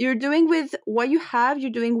 You're doing with what you have,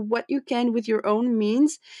 you're doing what you can with your own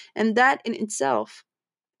means, and that in itself,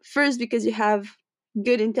 first because you have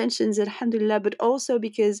good intentions, alhamdulillah, but also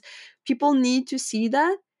because people need to see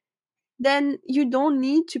that, then you don't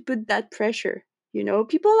need to put that pressure. You know,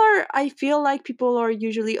 people are, I feel like people are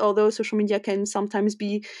usually, although social media can sometimes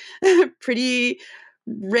be pretty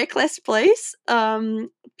reckless place,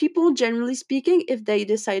 people generally speaking, if they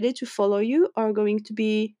decided to follow you, are going to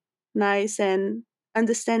be nice and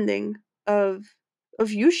understanding of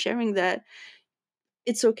you sharing that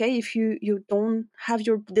it's okay if you don't have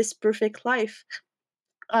your this perfect life.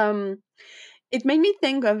 um it made me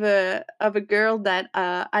think of a girl that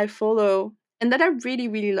I follow and that I really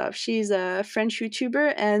really love. She's a French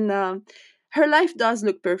YouTuber, and her life does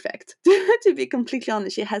look perfect. To be completely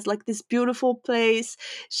honest, she has like this beautiful place.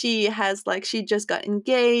 She has like she just got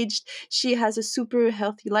engaged. She has a super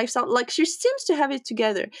healthy lifestyle. Like she seems to have it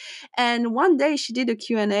together. And one day she did a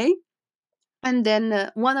Q&A, and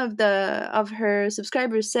then one of the of her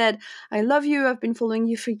subscribers said, "I love you. I've been following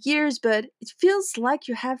you for years, but it feels like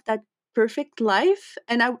you have that perfect life,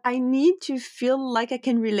 and I need to feel like I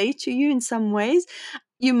can relate to you in some ways.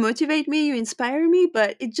 You motivate me, you inspire me,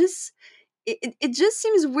 but it just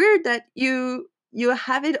seems weird that you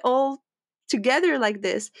have it all together like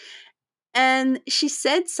this." And she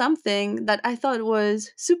said something that I thought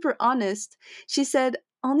was super honest. She said,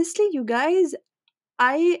 "Honestly, you guys,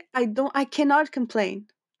 I cannot complain.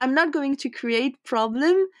 I'm not going to create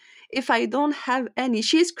problem if I don't have any."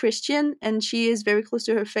 She is Christian and she is very close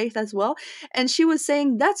to her faith as well. And she was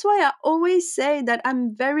saying that's why I always say that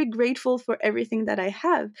I'm very grateful for everything that I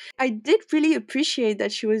have. I did really appreciate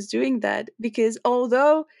that she was doing that, because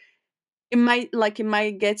although it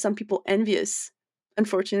might get some people envious,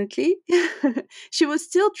 unfortunately, she was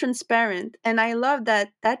still transparent, and I love that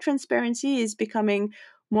that transparency is becoming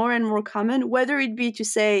more and more common, whether it be to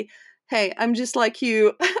say, hey, I'm just like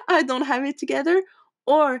you, I don't have it together,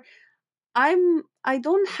 or I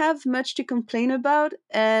don't have much to complain about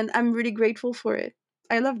and I'm really grateful for it.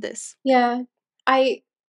 I love this. Yeah, I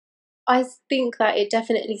I think that it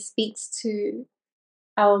definitely speaks to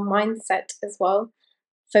our mindset as well.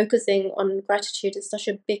 Focusing on gratitude is such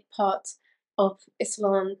a big part of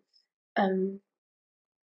Islam. Um,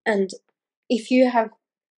 and if you have,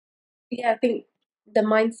 yeah, I think the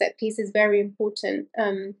mindset piece is very important.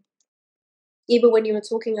 Even when you were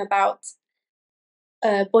talking about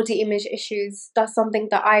body image issues, that's something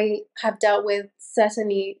that I have dealt with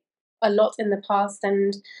certainly a lot in the past,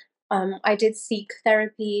 and I did seek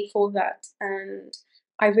therapy for that, and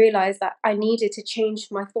I realized that I needed to change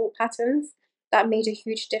my thought patterns. That made a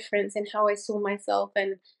huge difference in how I saw myself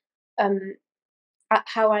and um,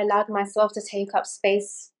 how I allowed myself to take up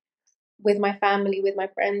space with my family, with my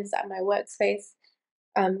friends, at my workspace.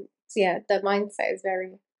 So yeah, the mindset is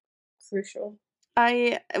very crucial.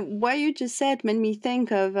 I What you just said made me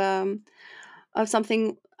think of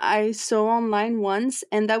something I saw online once,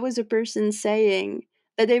 and that was a person saying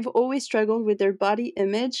that they've always struggled with their body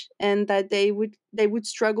image, and that they would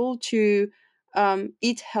struggle to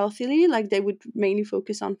eat healthily. Like they would mainly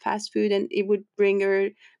focus on fast food, and it would bring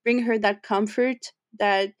her that comfort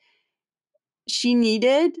that she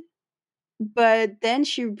needed. But then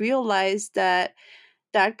she realized that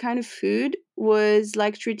that kind of food was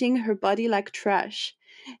like treating her body like trash.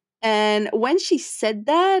 And when she said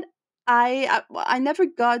that, I never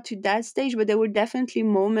got to that stage, but there were definitely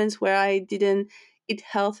moments where I didn't eat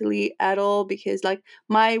healthily at all, because like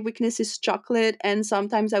my weakness is chocolate, and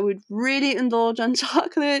sometimes I would really indulge on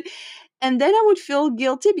chocolate, and then I would feel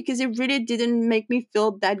guilty because it really didn't make me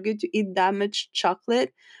feel that good to eat that much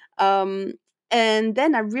chocolate. Um, and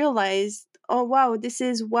then I realized, oh wow, this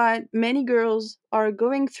is what many girls are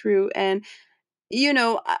going through. And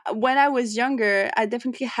when I was younger, I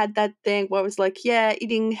definitely had that thing where I was like, yeah,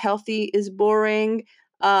 eating healthy is boring.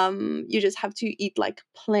 You just have to eat like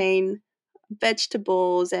plain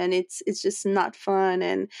vegetables, and it's just not fun.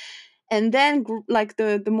 And then like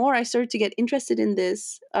the more I started to get interested in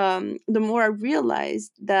this, the more I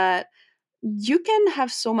realized that you can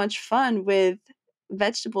have so much fun with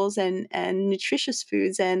vegetables and nutritious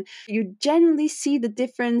foods, and you generally see the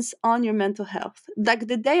difference on your mental health. Like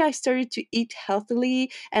the day I started to eat healthily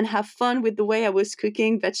and have fun with the way I was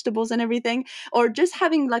cooking vegetables and everything, or just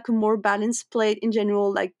having like a more balanced plate in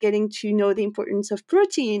general, like getting to know the importance of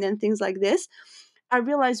protein and things like this, I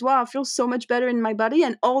realized, wow, I feel so much better in my body.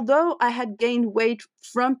 And although I had gained weight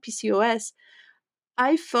from PCOS,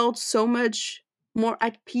 I felt so much more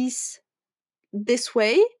at peace this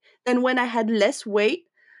way than when I had less weight,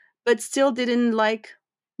 but still didn't like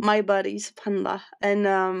my body, subhanallah. And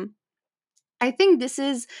I think this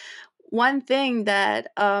is one thing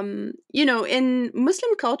that in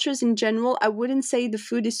Muslim cultures in general, I wouldn't say the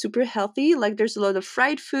food is super healthy. Like there's a lot of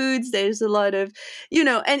fried foods, there's a lot of,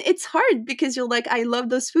 and it's hard because you're like, I love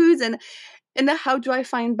those foods, and how do I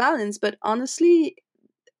find balance? But honestly,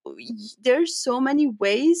 there's so many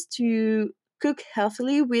ways to cook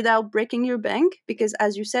healthily without breaking your bank, because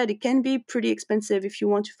as you said, it can be pretty expensive if you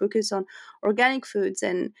want to focus on organic foods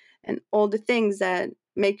and all the things that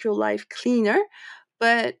make your life cleaner.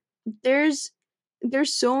 But there's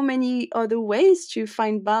there's so many other ways to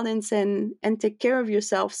find balance and take care of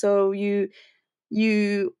yourself, so you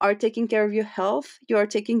are taking care of your health, you are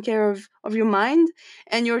taking care of your mind,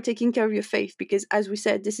 and you're taking care of your faith, because as we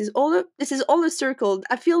said, this is all a circle.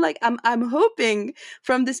 I feel like I'm hoping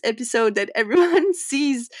from this episode that everyone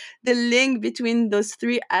sees the link between those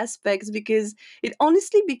three aspects, because it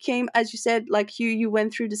honestly became, as you said, like you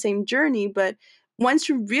went through the same journey, but once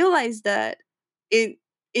you realize that, it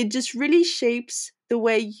it just really shapes the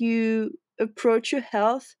way you approach your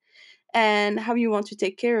health and how you want to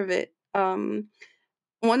take care of it.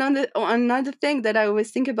 Another thing that I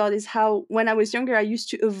always think about is how when I was younger I used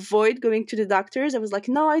to avoid going to the doctors. I was like,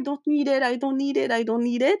 no, I don't need it, I don't need it, I don't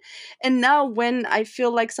need it. And now when I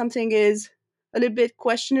feel like something is a little bit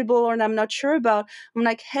questionable or I'm not sure about, I'm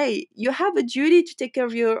like, hey, you have a duty to take care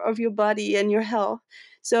of your body and your health.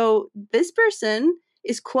 So this person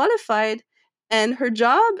is qualified, and her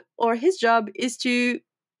job or his job is to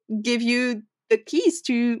give you the keys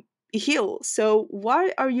to heal. So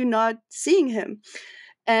why are you not seeing him?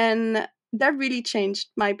 And that really changed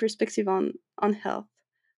my perspective on health.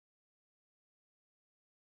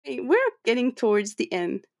 Hey, we're getting towards the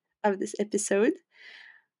end of this episode.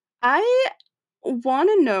 I want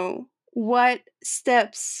to know what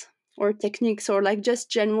steps or techniques or like just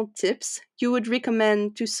general tips you would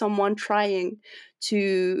recommend to someone trying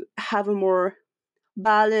to have a more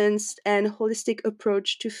balanced and holistic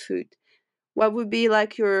approach to food. What would be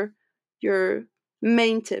like your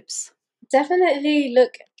main tips? Definitely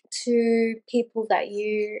look to people that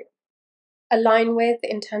you align with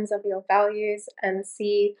in terms of your values and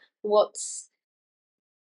see what's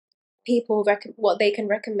what they can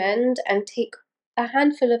recommend, and take a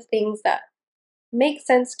handful of things that make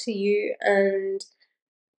sense to you and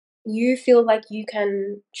you feel like you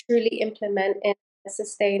can truly implement in a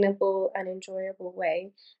sustainable and enjoyable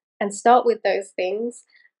way, and start with those things.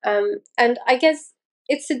 And I guess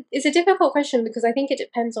it's a difficult question because I think it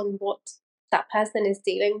depends on what that person is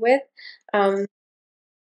dealing with. Um,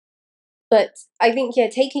 but I think, yeah,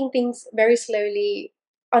 taking things very slowly,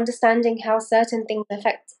 understanding how certain things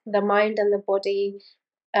affect the mind and the body.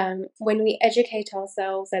 When we educate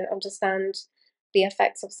ourselves and understand the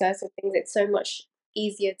effects of certain things, it's so much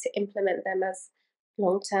easier to implement them as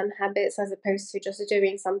long term habits as opposed to just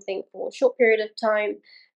doing something for a short period of time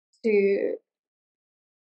to,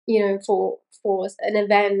 for an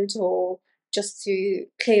event or just to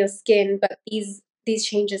clear your skin. But these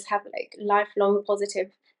changes have like lifelong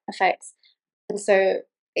positive effects. And so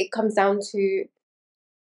it comes down to,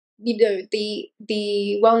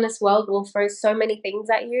 the wellness world will throw so many things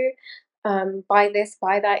at you. Buy this,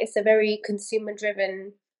 buy that. It's a very consumer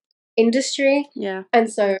driven industry. Yeah.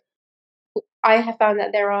 And so I have found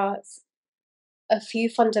that there are a few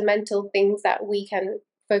fundamental things that we can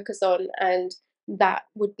focus on, and that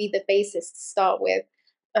would be the basis to start with.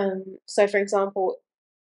 So for example,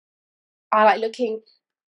 I like looking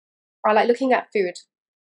I like looking at food.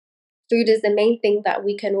 Food is the main thing that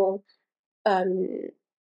we can all um,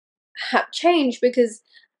 change, because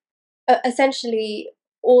essentially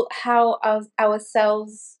all how our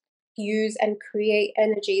cells use and create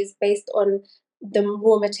energies based on the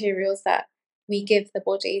raw materials that we give the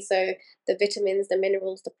body, so the vitamins, the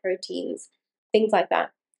minerals, the proteins, things like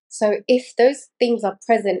that. So if those things are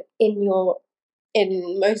present in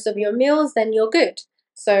most of your meals, then you're good.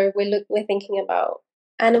 So we're thinking about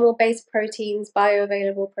animal based proteins,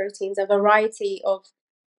 bioavailable proteins, a variety of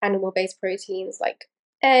animal based proteins like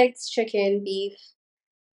eggs, chicken, beef,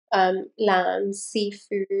 lamb,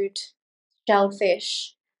 seafood,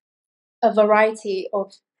 shellfish. A variety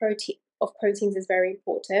of proteins is very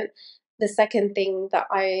important. The second thing that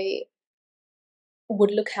I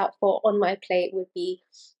would look out for on my plate would be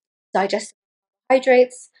digestive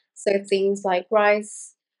hydrates. So things like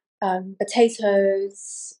rice,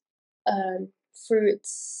 potatoes,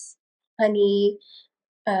 fruits, honey,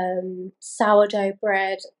 sourdough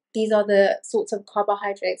bread. These are the sorts of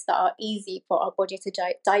carbohydrates that are easy for our body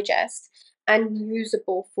to digest and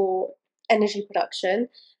usable for energy production.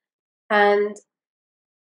 And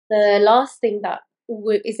the last thing that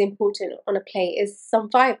is important on a plate is some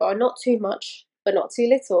fiber, not too much, but not too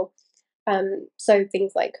little. So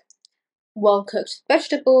things like well cooked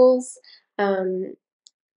vegetables, um,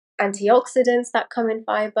 antioxidants that come in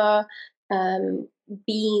fiber, um,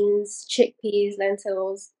 beans, chickpeas,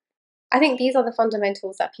 lentils. I think these are the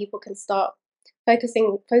fundamentals that people can start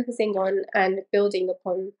focusing on and building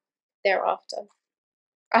upon thereafter.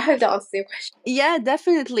 I hope that answers your question. Yeah,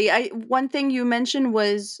 definitely. I One thing you mentioned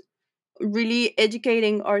was really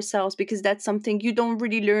educating ourselves, because that's something you don't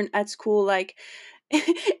really learn at school. Like,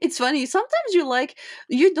 it's funny, sometimes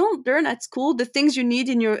you don't learn at school the things you need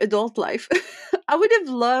in your adult life. I would have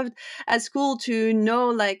loved at school to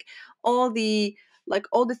know, all the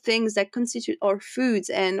all the things that constitute our foods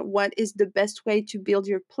and what is the best way to build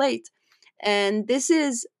your plate. And this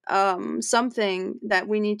is something that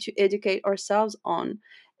we need to educate ourselves on.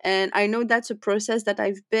 And I know that's a process that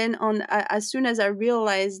I've been on. As soon as I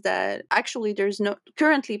realized that actually there isn't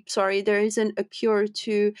a cure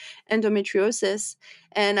to endometriosis,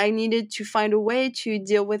 and I needed to find a way to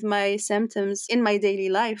deal with my symptoms in my daily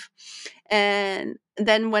life. And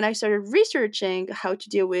then when I started researching how to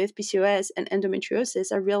deal with PCOS and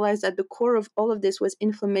endometriosis, I realized that the core of all of this was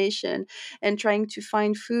inflammation, and trying to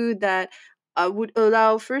find food that would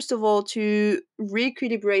allow, first of all, to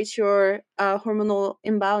re-equilibrate your hormonal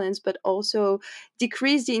imbalance, but also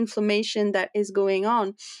decrease the inflammation that is going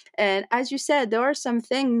on. And as you said, there are some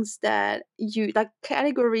things that you like,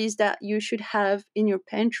 categories that you should have in your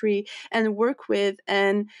pantry and work with.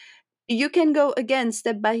 And you can go again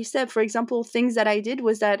step by step. For example, things that I did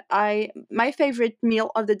was that I my favorite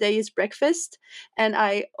meal of the day is breakfast, and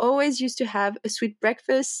I always used to have a sweet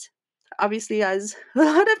breakfast. Obviously, as a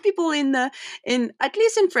lot of people in at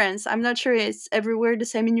least in France, I'm not sure it's everywhere the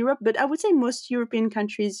same in Europe, but I would say most European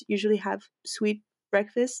countries usually have sweet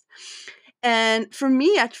breakfast. And for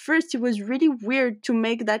me, at first, it was really weird to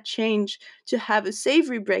make that change to have a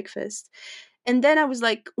savory breakfast. And then I was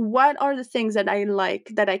like, what are the things that I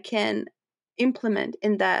like that I can implement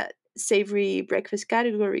in that savory breakfast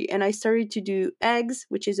category? And I started to do eggs,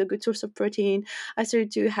 which is a good source of protein. I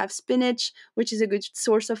started to have spinach, which is a good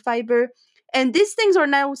source of fiber. And these things are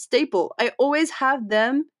now staple. I always have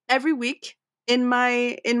them every week in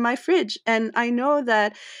my fridge. And I know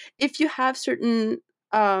that if you have certain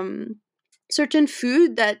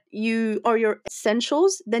food that you are your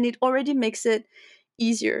essentials, then it already makes it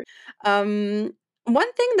easier.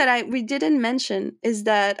 One thing that I we didn't mention is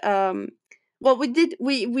that well,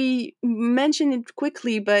 we mentioned it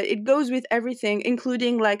quickly, but it goes with everything,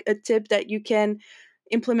 including like a tip that you can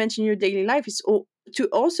implement in your daily life is to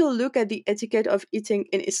also look at the etiquette of eating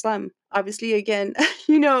in Islam. Obviously, again,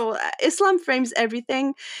 Islam frames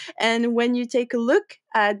everything, and when you take a look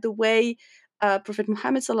at the way Prophet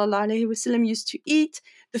Muhammad sallallahu alaihi wasallam used to eat,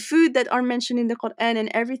 the food that are mentioned in the Quran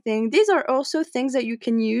and everything, these are also things that you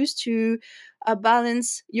can use to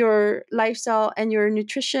balance your lifestyle and your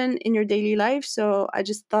nutrition in your daily life. So I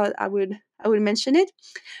just thought I would mention it.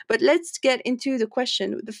 But let's get into the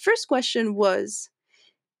question. The first question was,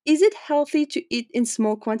 is it healthy to eat in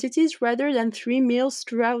small quantities rather than 3 meals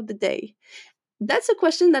throughout the day? That's a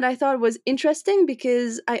question that I thought was interesting,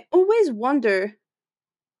 because I always wonder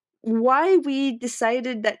why we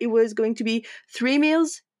decided that it was going to be 3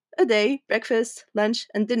 meals a day, breakfast, lunch,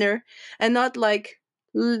 and dinner, and not like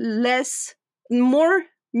less, more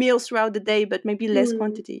meals throughout the day, but maybe less Hmm.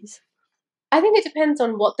 quantities. I think it depends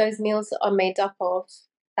on what those meals are made up of.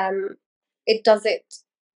 Um, it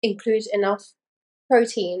include enough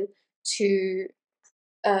protein to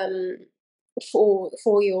um, for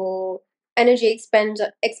your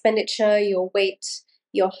expenditure, your weight,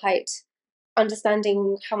 your height.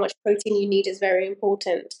 Understanding how much protein you need is very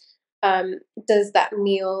important. Um, does that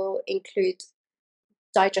meal include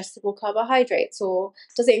digestible carbohydrates, or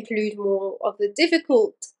does it include more of the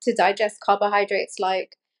difficult to digest carbohydrates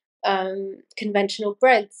like conventional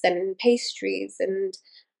breads and pastries and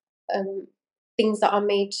um, things that are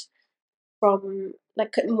made from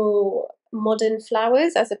like more modern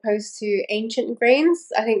flours as opposed to ancient grains?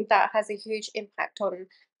 I think that has a huge impact on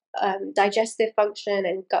digestive function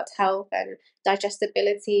and gut health and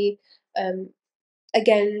digestibility. Um,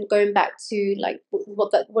 Again, going back to like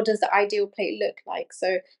what does the ideal plate look like?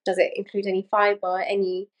 So does it include any fiber,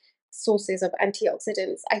 any sources of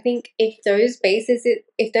antioxidants? I think if those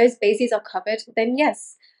bases are covered, then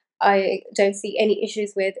yes, I don't see any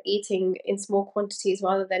issues with eating in small quantities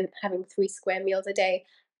rather than having 3 square meals a day.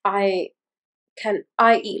 I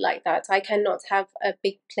I eat like that. I cannot have a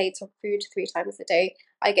big plate of food 3 times a day.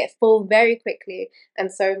 I get full very quickly,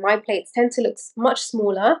 and so my plates tend to look much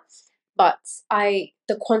smaller. But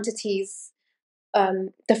the quantities,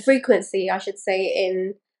 the frequency, I should say,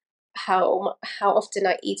 in how often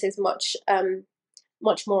I eat is much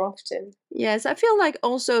much more often. Yes, I feel like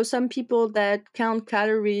also some people that count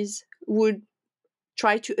calories would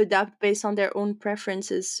try to adapt based on their own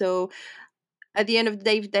preferences. So at the end of the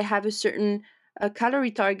day, if they have a certain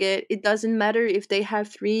calorie target, it doesn't matter if they have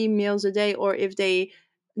 3 meals a day or if they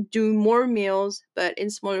do more meals but in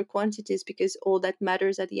smaller quantities, because all that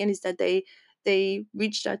matters at the end is that they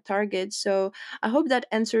reach that target. So I hope that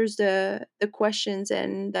answers the questions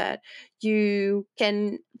and that you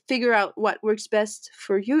can figure out what works best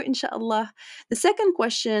for you, inshallah. The second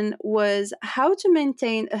question was how to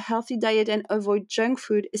maintain a healthy diet and avoid junk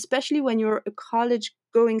food, especially when you're a college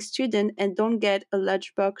going student and don't get a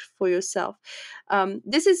lunchbox for yourself.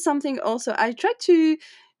 This is something also I try to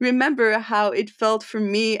remember how it felt for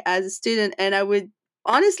me as a student, and I would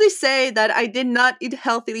honestly say that I did not eat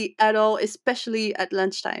healthily at all, especially at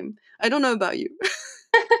lunchtime. I don't know about you.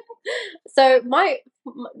 So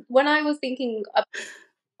when I was thinking,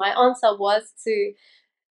 my answer was to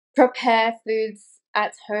prepare foods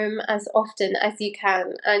at home as often as you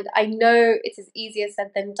can. And I know it is easier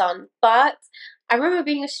said than done, but I remember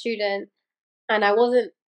being a student and I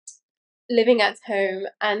wasn't living at home,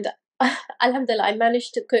 and alhamdulillah, I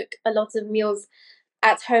managed to cook a lot of meals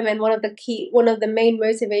at home. And one of the main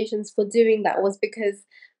motivations for doing that was because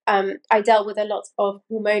I dealt with a lot of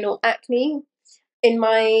hormonal acne in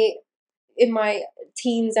my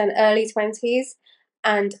teens and early 20s,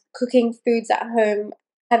 and cooking foods at home,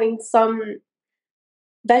 having some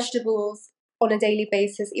vegetables on a daily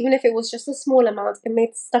basis, even if it was just a small amount, it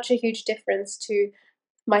made such a huge difference to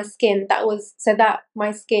my skin. That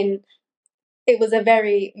my skin, it was a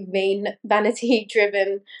very vanity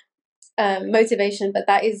driven motivation, but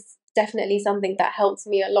that is definitely something that helps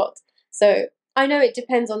me a lot. So I know it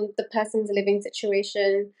depends on the person's living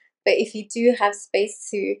situation, but if you do have space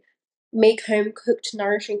to make home cooked,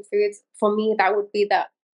 nourishing foods, for me, that would be the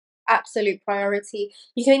absolute priority.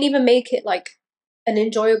 You can even make it like an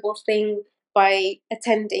enjoyable thing by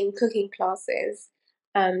attending cooking classes,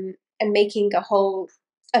 and making a whole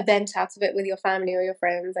event out of it with your family or your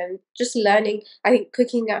friends and just learning. I think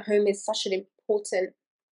cooking at home is such an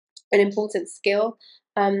important skill.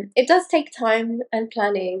 It does take time and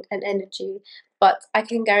planning and energy, but I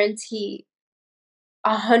can guarantee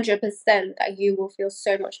 100% that you will feel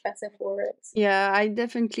so much better for it. Yeah, I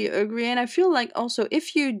definitely agree. And I feel like also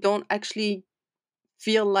if you don't actually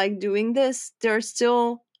feel like doing this, there's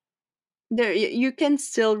still you can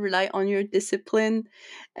still rely on your discipline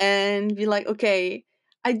and be like, okay,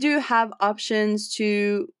 I do have options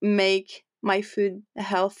to make my food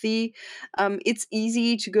healthy. It's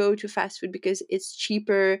easy to go to fast food because it's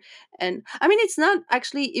cheaper, and I mean it's not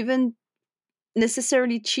actually even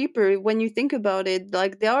necessarily cheaper when you think about it.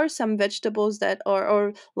 Like there are some vegetables that are,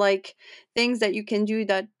 or like things that you can do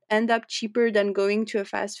that end up cheaper than going to a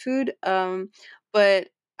fast food. But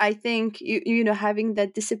I think you know, having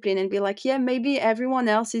that discipline and be like, yeah, maybe everyone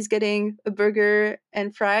else is getting a burger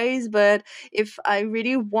and fries, but if I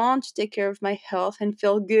really want to take care of my health and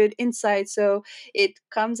feel good inside, so it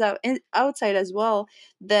comes out outside as well,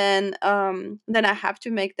 then I have to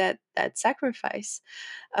make that sacrifice.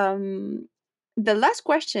 um the last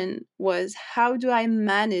question was how do I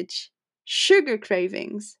manage sugar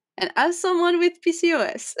cravings? And as someone with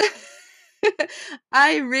PCOS,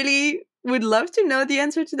 I really would love to know the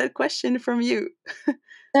answer to that question from you.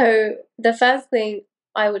 So the first thing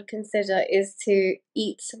I would consider is to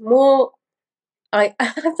eat more. I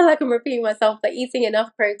feel like I'm repeating myself, but eating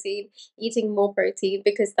enough protein, eating more protein,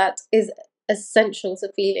 because that is essential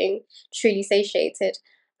to feeling truly satiated.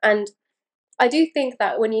 And I do think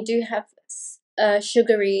that when you do have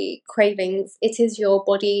sugary cravings, it is your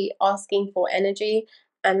body asking for energy,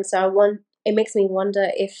 and so it makes me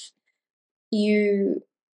wonder if you,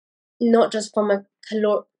 not just from a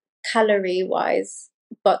calorie wise,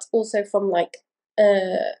 but also from like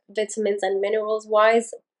vitamins and minerals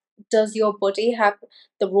wise, does your body have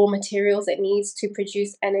the raw materials it needs to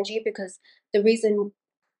produce energy? Because the reason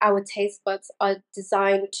our taste buds are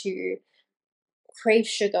designed to crave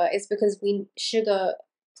sugar is because we sugar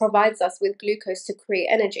provides us with glucose to create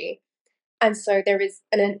energy, and so there is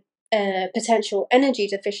a potential energy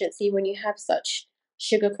deficiency when you have such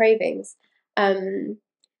sugar cravings. Um,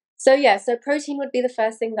 so yeah, so protein would be the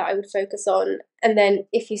first thing that I would focus on, and then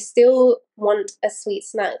if you still want a sweet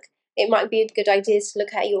snack, it might be a good idea to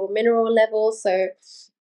look at your mineral levels. So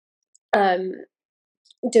um,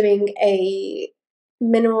 doing a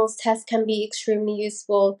minerals test can be extremely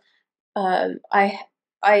useful. I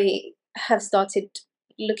have started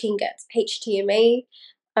looking at HTMA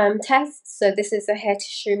tests. So this is a hair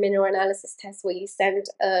tissue mineral analysis test where you send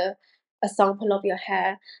a sample of your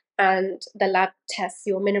hair and the lab tests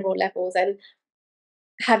your mineral levels. And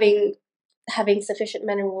having having sufficient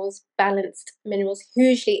minerals, balanced minerals,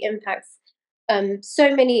 hugely impacts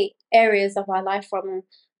so many areas of our life, from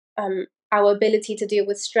our ability to deal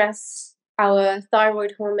with stress, our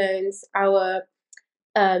thyroid hormones, our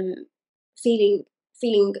um, feeling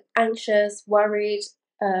feeling anxious, worried,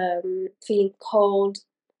 feeling cold,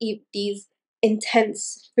 these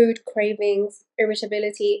intense food cravings,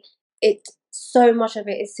 irritability. It So much of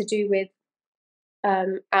it is to do with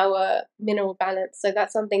our mineral balance. So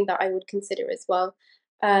that's something that I would consider as well.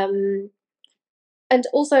 Um, and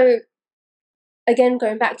also, again,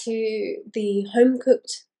 going back to the home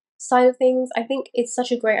cooked side of things, I think it's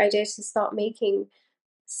such a great idea to start making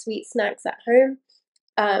sweet snacks at home.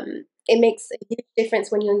 It makes a huge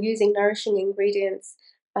difference when you're using nourishing ingredients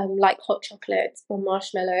like hot chocolate or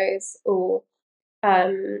marshmallows or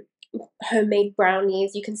um, homemade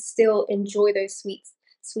brownies. You can still enjoy those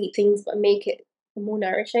sweet things, but make it more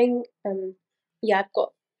nourishing. Yeah,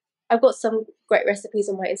 I've got some great recipes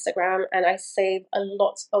on my Instagram, and I save a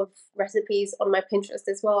lot of recipes on my Pinterest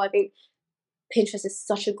as well. I think Pinterest is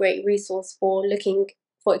such a great resource for looking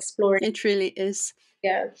for exploring. It really is.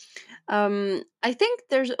 Yeah. I think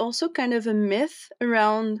there's also kind of a myth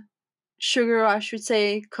around sugar, or I should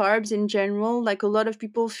say carbs in general. Like a lot of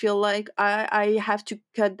people feel like I have to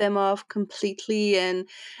cut them off completely,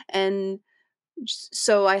 and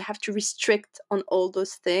so I have to restrict on all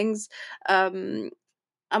those things. Um,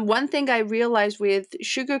 and one thing I realized with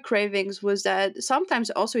sugar cravings was that sometimes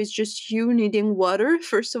also it's just you needing water,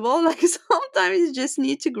 first of all. Like sometimes you just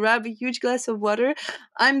need to grab a huge glass of water.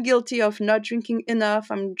 I'm guilty of not drinking enough.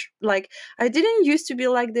 Like, I didn't used to be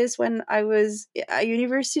like this when I was at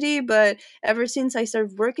university, but ever since I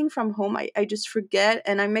started working from home, I just forget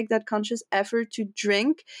and I make that conscious effort to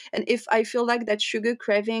drink. And if I feel like that sugar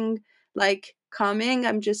craving, like, coming,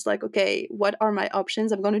 I'm just like, okay, what are my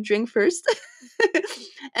options? I'm going to drink first.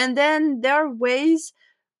 And then there are ways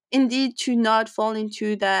indeed to not fall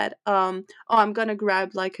into that, oh, I'm gonna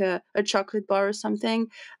grab like a chocolate bar or something.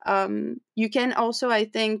 You can also, I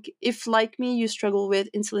think, if like me you struggle with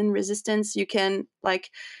insulin resistance, you can like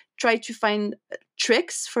try to find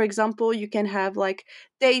tricks. For example, you can have like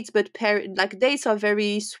dates, but pair it, like dates are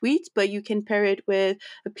very sweet, but you can pair it with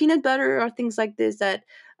a peanut butter or things like this that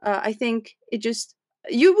I think it just,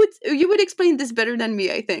 you would explain this better than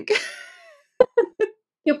me, I think.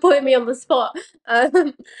 You're putting me on the spot.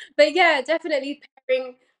 Um, but yeah, definitely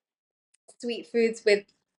pairing sweet foods with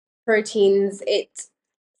proteins, it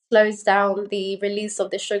slows down the release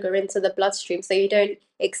of the sugar into the bloodstream, so you don't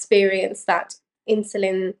experience that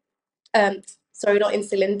insulin, um, sorry, not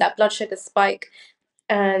insulin, that blood sugar spike,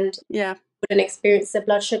 and Yeah. wouldn't experience the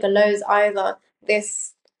blood sugar lows either.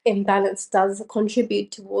 This imbalance does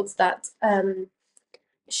contribute towards that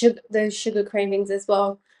those sugar cravings as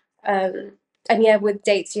well. Um, and yeah, with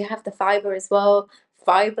dates, you have the fiber as well.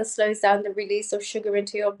 Fiber slows down the release of sugar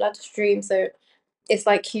into your bloodstream. So it's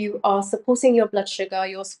like you are supporting your blood sugar,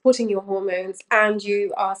 you're supporting your hormones, and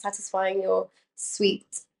you are satisfying your sweet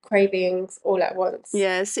cravings all at once.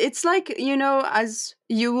 Yes, it's like, as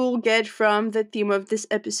you will get from the theme of this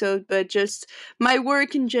episode, but just my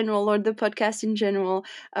work in general or the podcast in general,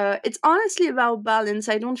 it's honestly about balance.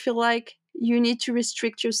 I don't feel like you need to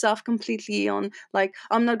restrict yourself completely on, like,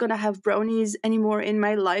 I'm not gonna have brownies anymore in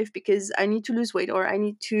my life because I need to lose weight or I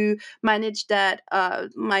need to manage that,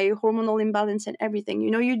 my hormonal imbalance and everything.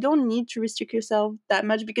 You don't need to restrict yourself that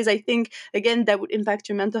much because I think, again, that would impact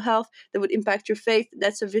your mental health, that would impact your faith.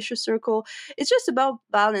 That's a vicious circle. It's just about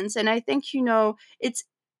balance. And I think, it's,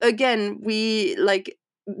 again, we like,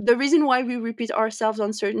 the reason why we repeat ourselves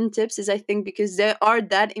on certain tips is, I think, because they are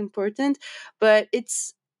that important. But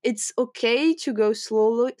it's okay to go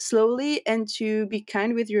slowly and to be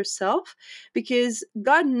kind with yourself, because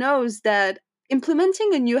God knows that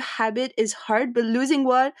implementing a new habit is hard, but losing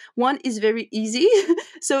one is very easy.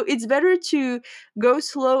 So it's better to go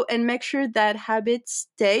slow and make sure that habit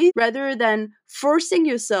stays rather than forcing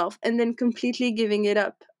yourself and then completely giving it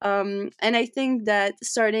up. And I think that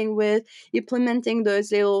starting with implementing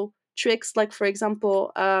those little tricks, like for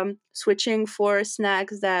example, switching for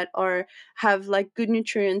snacks that are have like good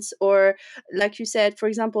nutrients, or like you said, for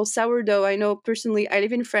example, sourdough. I know personally, I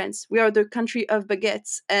live in France. We are the country of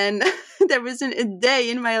baguettes, and there wasn't a day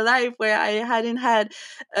in my life where I hadn't had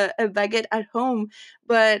a baguette at home.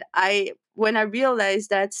 But when I realized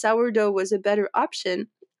that sourdough was a better option,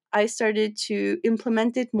 I started to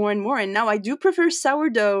implement it more and more. And now I do prefer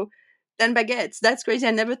sourdough than baguettes. That's crazy.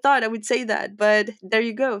 I never thought I would say that, but there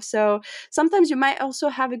you go. So sometimes you might also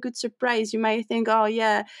have a good surprise. You might think, oh,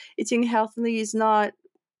 yeah, eating healthily is not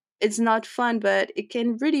it's not fun, but it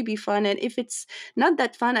can really be fun. And if it's not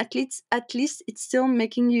that fun, at least it's still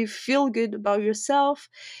making you feel good about yourself.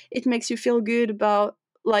 It makes you feel good about,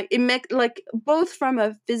 like, it make, like, both from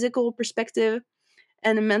a physical perspective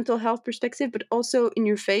and a mental health perspective, but also in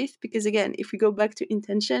your faith. Because again, if we go back to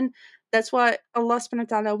intention, that's what Allah subhanahu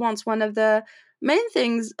wa ta'ala wants. One of the main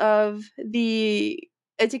things of the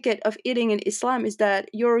etiquette of eating in Islam is that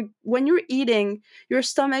when you're eating, your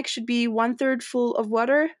stomach should be 1/3 full of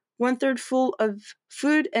water, 1/3 full of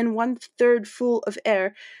food, and 1/3 full of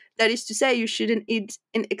air. That is to say, you shouldn't eat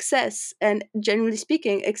in excess. And generally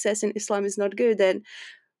speaking, excess in Islam is not good. And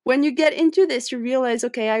when you get into this, you realize,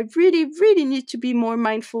 okay, I really, really need to be more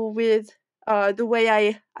mindful with the way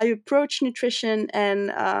I approach nutrition and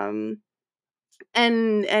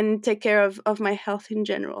take care of my health in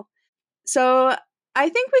general. So I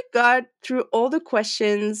think we got through all the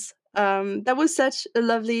questions. That was such a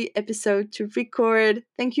lovely episode to record.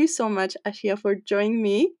 Thank you so much, Ashiya, for joining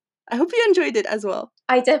me. I hope you enjoyed it as well.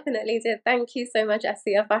 I definitely did. Thank you so much,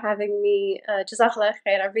 Ashiya, for having me. Jazakallah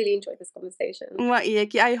khair. I really enjoyed this conversation.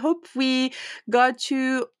 وإياك. I hope we got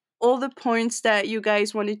to all the points that you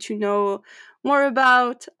guys wanted to know more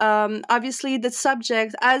about. Obviously, the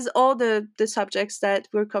subject, as all the subjects that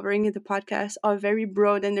we're covering in the podcast, are very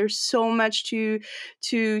broad, and there's so much to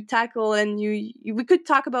tackle. And we could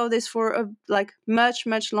talk about this for like much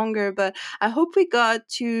longer. But I hope we got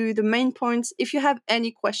to the main points. If you have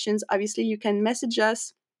any questions, obviously you can message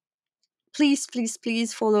us. Please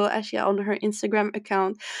follow Ashiya on her Instagram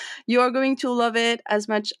account. You're going to love it as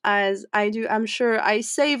much as I do. I'm sure I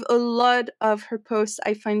save a lot of her posts.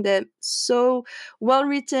 I find them so well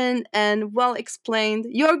written and well explained.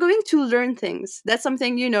 You're going to learn things. That's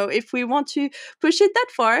something, if we want to push it that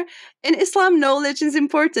far, in Islam, knowledge is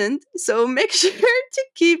important. So make sure to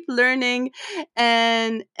keep learning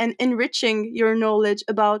and enriching your knowledge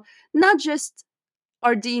about not just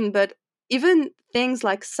our deen, but even things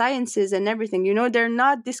like sciences and everything. They're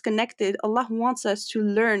not disconnected. Allah wants us to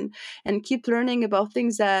learn and keep learning about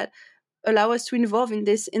things that allow us to involve in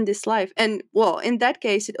this life. And well, in that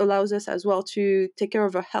case, it allows us as well to take care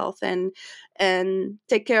of our health and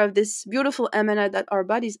take care of this beautiful amana that our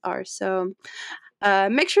bodies are. So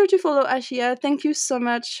make sure to follow Ashiya. Thank you so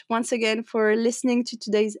much once again for listening to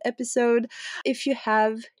today's episode. If you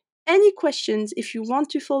have any questions, if you want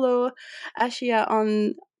to follow Ashiya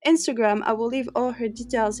on Instagram, I will leave all her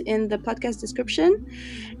details in the podcast description.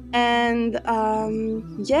 And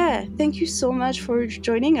yeah, thank you so much for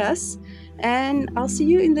joining us. And I'll see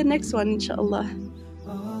you in the next one, inshallah.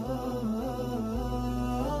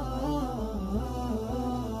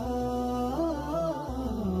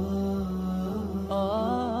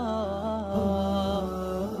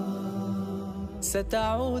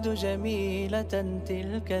 ستعود جميلة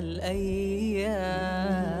تلك الأيام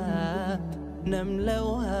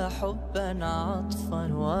نملأها حبا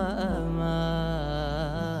عطفا وأمان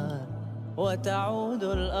وتعود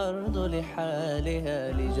الأرض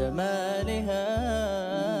لحالها لجمالها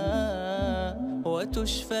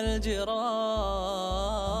وتشفى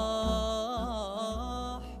الجراح